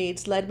husband's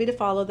needs led me to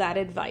follow that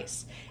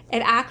advice. It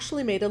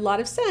actually made a lot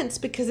of sense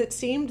because it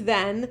seemed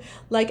then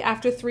like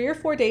after 3 or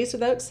 4 days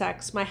without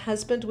sex, my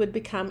husband would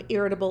become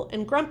irritable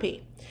and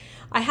grumpy.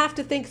 I have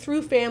to think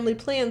through family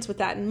plans with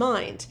that in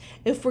mind.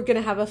 If we're going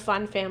to have a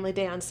fun family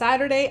day on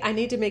Saturday, I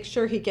need to make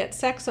sure he gets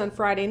sex on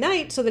Friday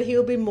night so that he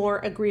will be more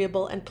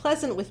agreeable and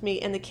pleasant with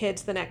me and the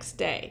kids the next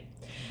day.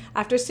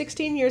 After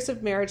 16 years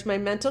of marriage, my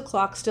mental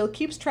clock still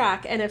keeps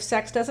track, and if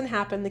sex doesn't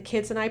happen, the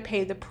kids and I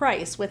pay the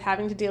price with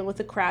having to deal with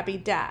a crabby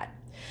dad.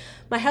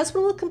 My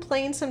husband will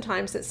complain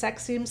sometimes that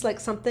sex seems like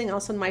something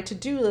else on my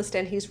to-do list,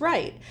 and he's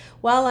right.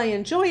 While I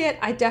enjoy it,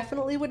 I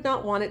definitely would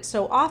not want it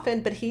so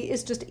often, but he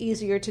is just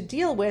easier to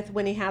deal with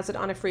when he has it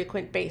on a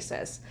frequent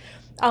basis.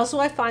 Also,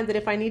 I find that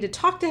if I need to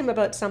talk to him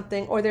about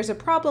something or there's a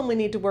problem we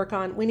need to work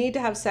on, we need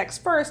to have sex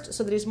first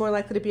so that he's more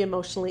likely to be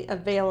emotionally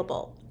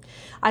available.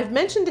 I've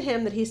mentioned to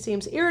him that he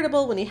seems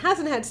irritable when he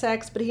hasn't had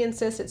sex, but he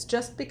insists it's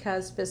just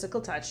because physical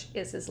touch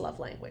is his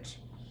love language.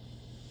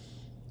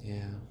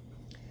 Yeah.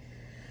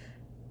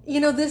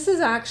 This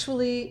is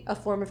actually a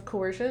form of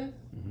coercion.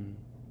 Mm-hmm.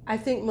 I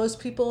think most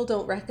people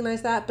don't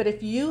recognize that, but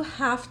if you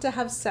have to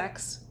have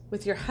sex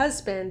with your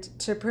husband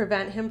to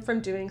prevent him from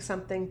doing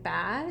something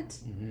bad,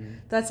 mm-hmm.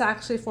 that's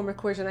actually a form of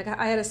coercion.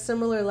 I had a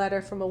similar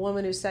letter from a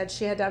woman who said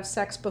she had to have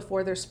sex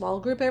before their small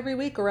group every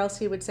week, or else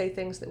he would say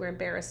things that were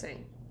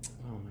embarrassing.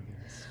 Oh my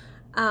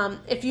goodness.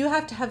 If you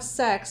have to have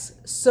sex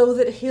so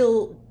that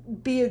he'll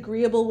be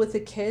agreeable with the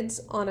kids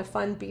on a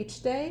fun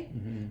beach day,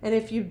 mm-hmm. and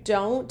if you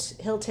don't,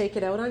 he'll take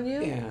it out on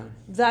you,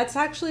 that's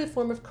actually a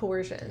form of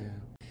coercion.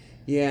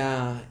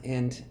 Yeah,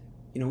 and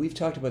we've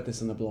talked about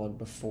this on the blog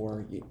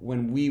before.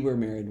 When we were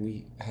married,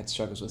 we had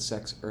struggles with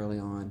sex early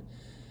on.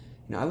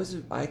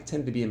 I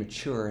tended to be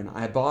immature, and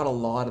I bought a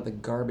lot of the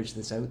garbage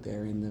that's out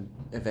there in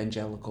the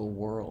evangelical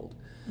world.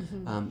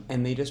 Mm-hmm.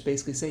 And they just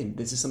basically say,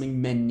 this is something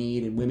men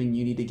need, and women,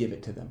 you need to give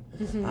it to them.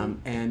 Mm-hmm.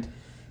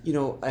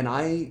 And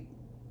I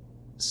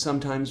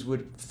sometimes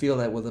would feel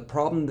that, well, the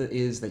problem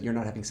is that you're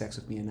not having sex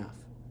with me enough.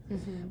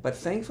 Mm-hmm. But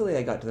thankfully,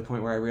 I got to the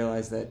point where I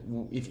realized that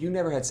if you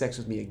never had sex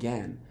with me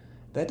again,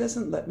 that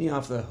doesn't let me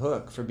off the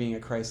hook for being a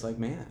Christ-like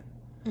man.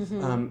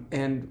 Mm-hmm.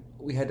 And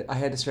I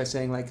had to start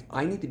saying, like,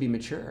 I need to be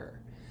mature.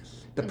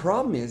 The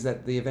problem is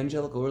that the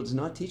evangelical world is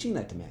not teaching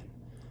that to men.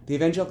 The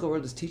evangelical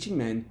world is teaching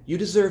men, you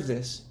deserve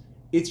this.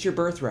 It's your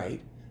birthright.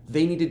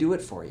 They need to do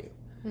it for you.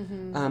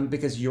 Mm-hmm.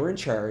 Because you're in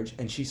charge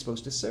and she's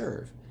supposed to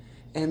serve.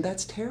 And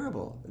that's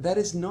terrible. That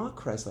is not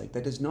Christ-like.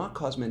 That does not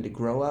cause men to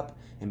grow up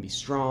and be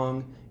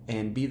strong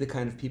and be the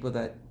kind of people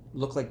that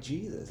look like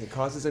Jesus. It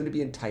causes them to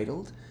be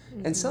entitled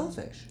mm-hmm. and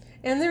selfish.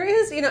 And there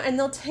is, and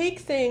they'll take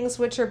things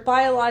which are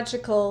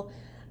biological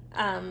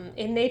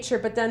in nature,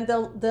 but then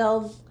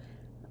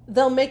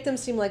they'll make them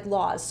seem like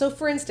laws. So,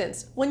 for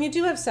instance, when you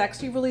do have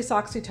sex, you release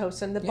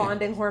oxytocin, the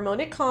bonding hormone.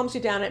 It calms you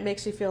down. It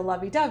makes you feel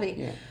lovey-dovey.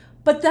 Yeah.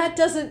 But that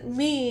doesn't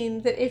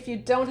mean that if you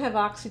don't have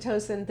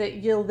oxytocin, that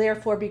you'll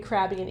therefore be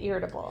crabby and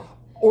irritable.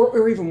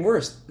 Or even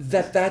worse,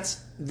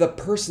 that's the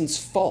person's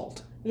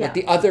fault. Yeah. Like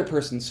the other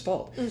person's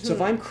fault. Mm-hmm. So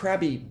if I'm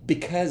crabby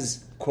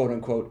because, quote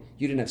unquote,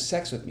 you didn't have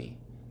sex with me,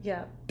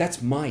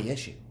 that's my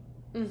issue.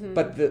 Mm-hmm.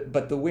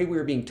 But the way we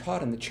were being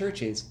taught in the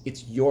church is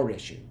it's your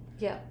issue.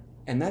 Yeah.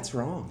 And that's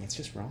wrong. It's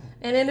just wrong.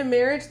 And in a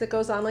marriage that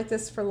goes on like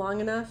this for long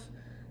enough,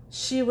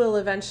 she will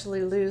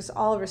eventually lose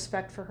all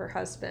respect for her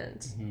husband.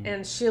 Mm-hmm.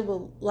 And she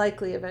will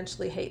likely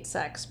eventually hate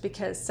sex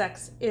because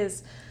sex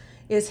is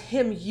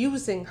him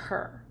using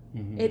her.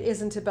 Mm-hmm. It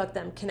isn't about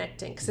them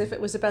connecting. Because if it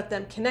was about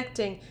them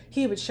connecting,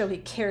 he would show he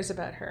cares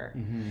about her.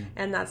 Mm-hmm.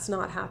 And that's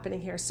not happening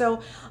here.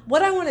 So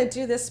what I want to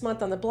do this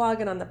month on the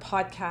blog and on the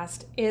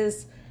podcast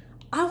is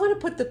I want to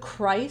put the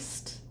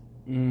Christ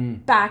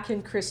back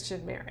in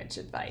Christian marriage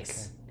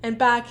advice and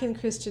back in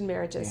Christian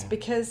marriages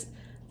because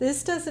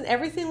this doesn't,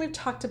 everything we've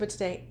talked about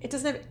today, it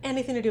doesn't have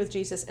anything to do with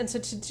Jesus. And so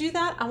to do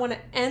that, I want to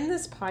end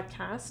this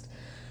podcast,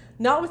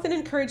 not with an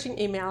encouraging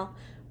email,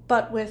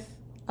 but with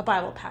a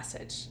Bible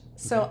passage.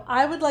 So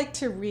I would like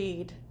to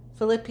read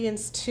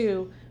Philippians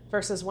 2,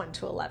 verses 1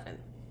 to 11.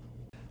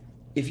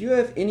 If you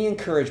have any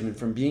encouragement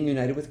from being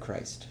united with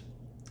Christ,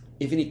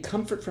 if any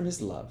comfort from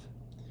his love,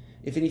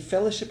 if any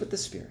fellowship with the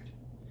Spirit,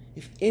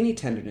 if any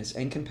tenderness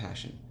and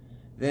compassion,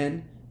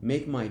 then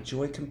make my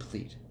joy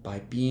complete by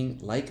being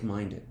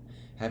like-minded,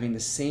 having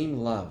the same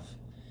love,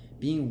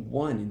 being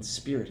one in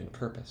spirit and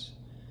purpose.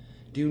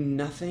 Do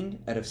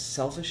nothing out of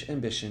selfish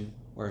ambition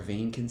or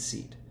vain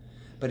conceit,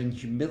 but in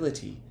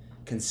humility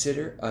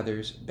consider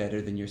others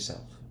better than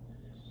yourself.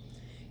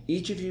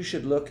 Each of you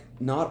should look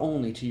not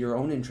only to your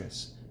own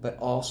interests, but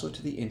also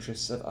to the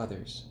interests of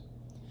others.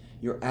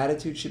 Your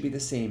attitude should be the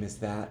same as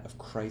that of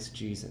Christ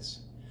Jesus,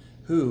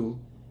 who,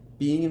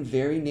 being in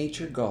very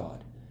nature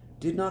God,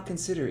 did not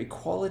consider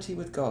equality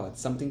with God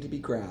something to be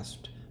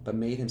grasped, but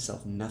made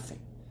himself nothing,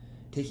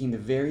 taking the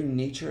very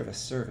nature of a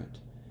servant,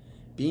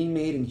 being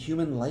made in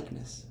human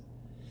likeness.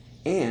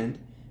 And,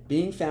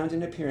 being found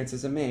in appearance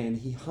as a man,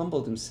 he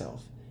humbled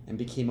himself and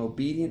became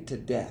obedient to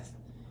death,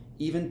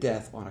 even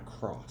death on a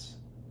cross.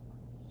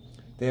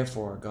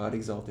 Therefore God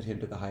exalted him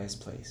to the highest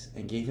place,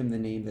 and gave him the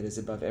name that is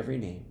above every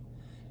name,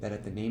 that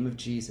at the name of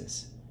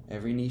Jesus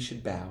every knee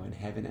should bow in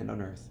heaven and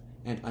on earth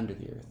and under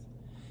the earth,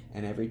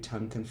 and every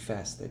tongue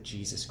confess that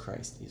Jesus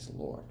Christ is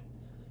Lord,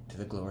 to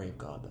the glory of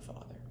God the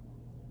Father.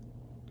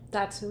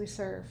 That's who we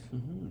serve.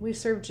 Mm-hmm. We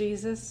serve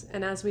Jesus,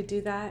 and as we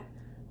do that,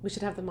 we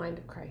should have the mind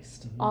of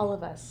Christ. Mm-hmm. All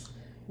of us,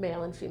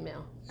 male and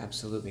female.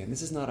 Absolutely. And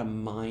this is not a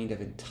mind of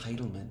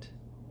entitlement.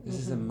 This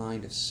is a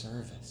mind of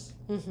service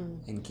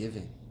and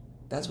giving.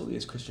 That's what we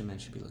as Christian men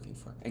should be looking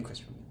for, and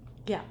Christian women.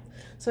 Yeah.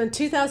 So in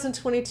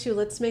 2022,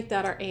 let's make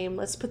that our aim.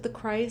 Let's put the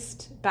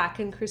Christ back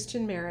in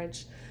Christian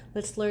marriage.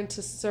 Let's learn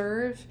to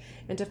serve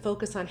and to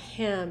focus on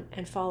Him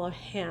and follow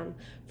Him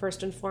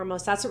first and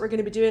foremost. That's what we're going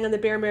to be doing on the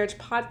Bare Marriage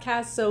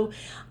podcast. So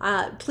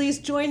please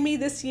join me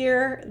this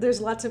year. There's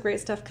lots of great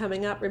stuff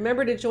coming up.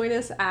 Remember to join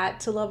us at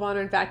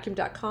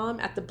tolovehonorandvacuum.com,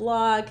 at the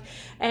blog,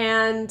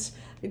 and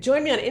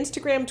join me on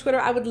Instagram, Twitter.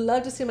 I would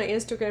love to see my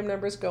Instagram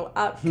numbers go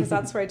up because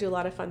that's where I do a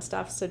lot of fun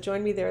stuff. So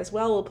join me there as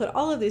well. We'll put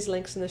all of these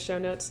links in the show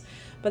notes.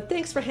 But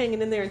thanks for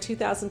hanging in there in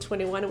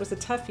 2021. It was a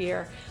tough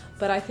year,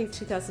 but I think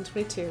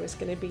 2022 is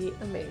going to be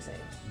amazing.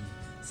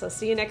 So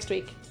see you next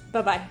week.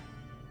 Bye-bye.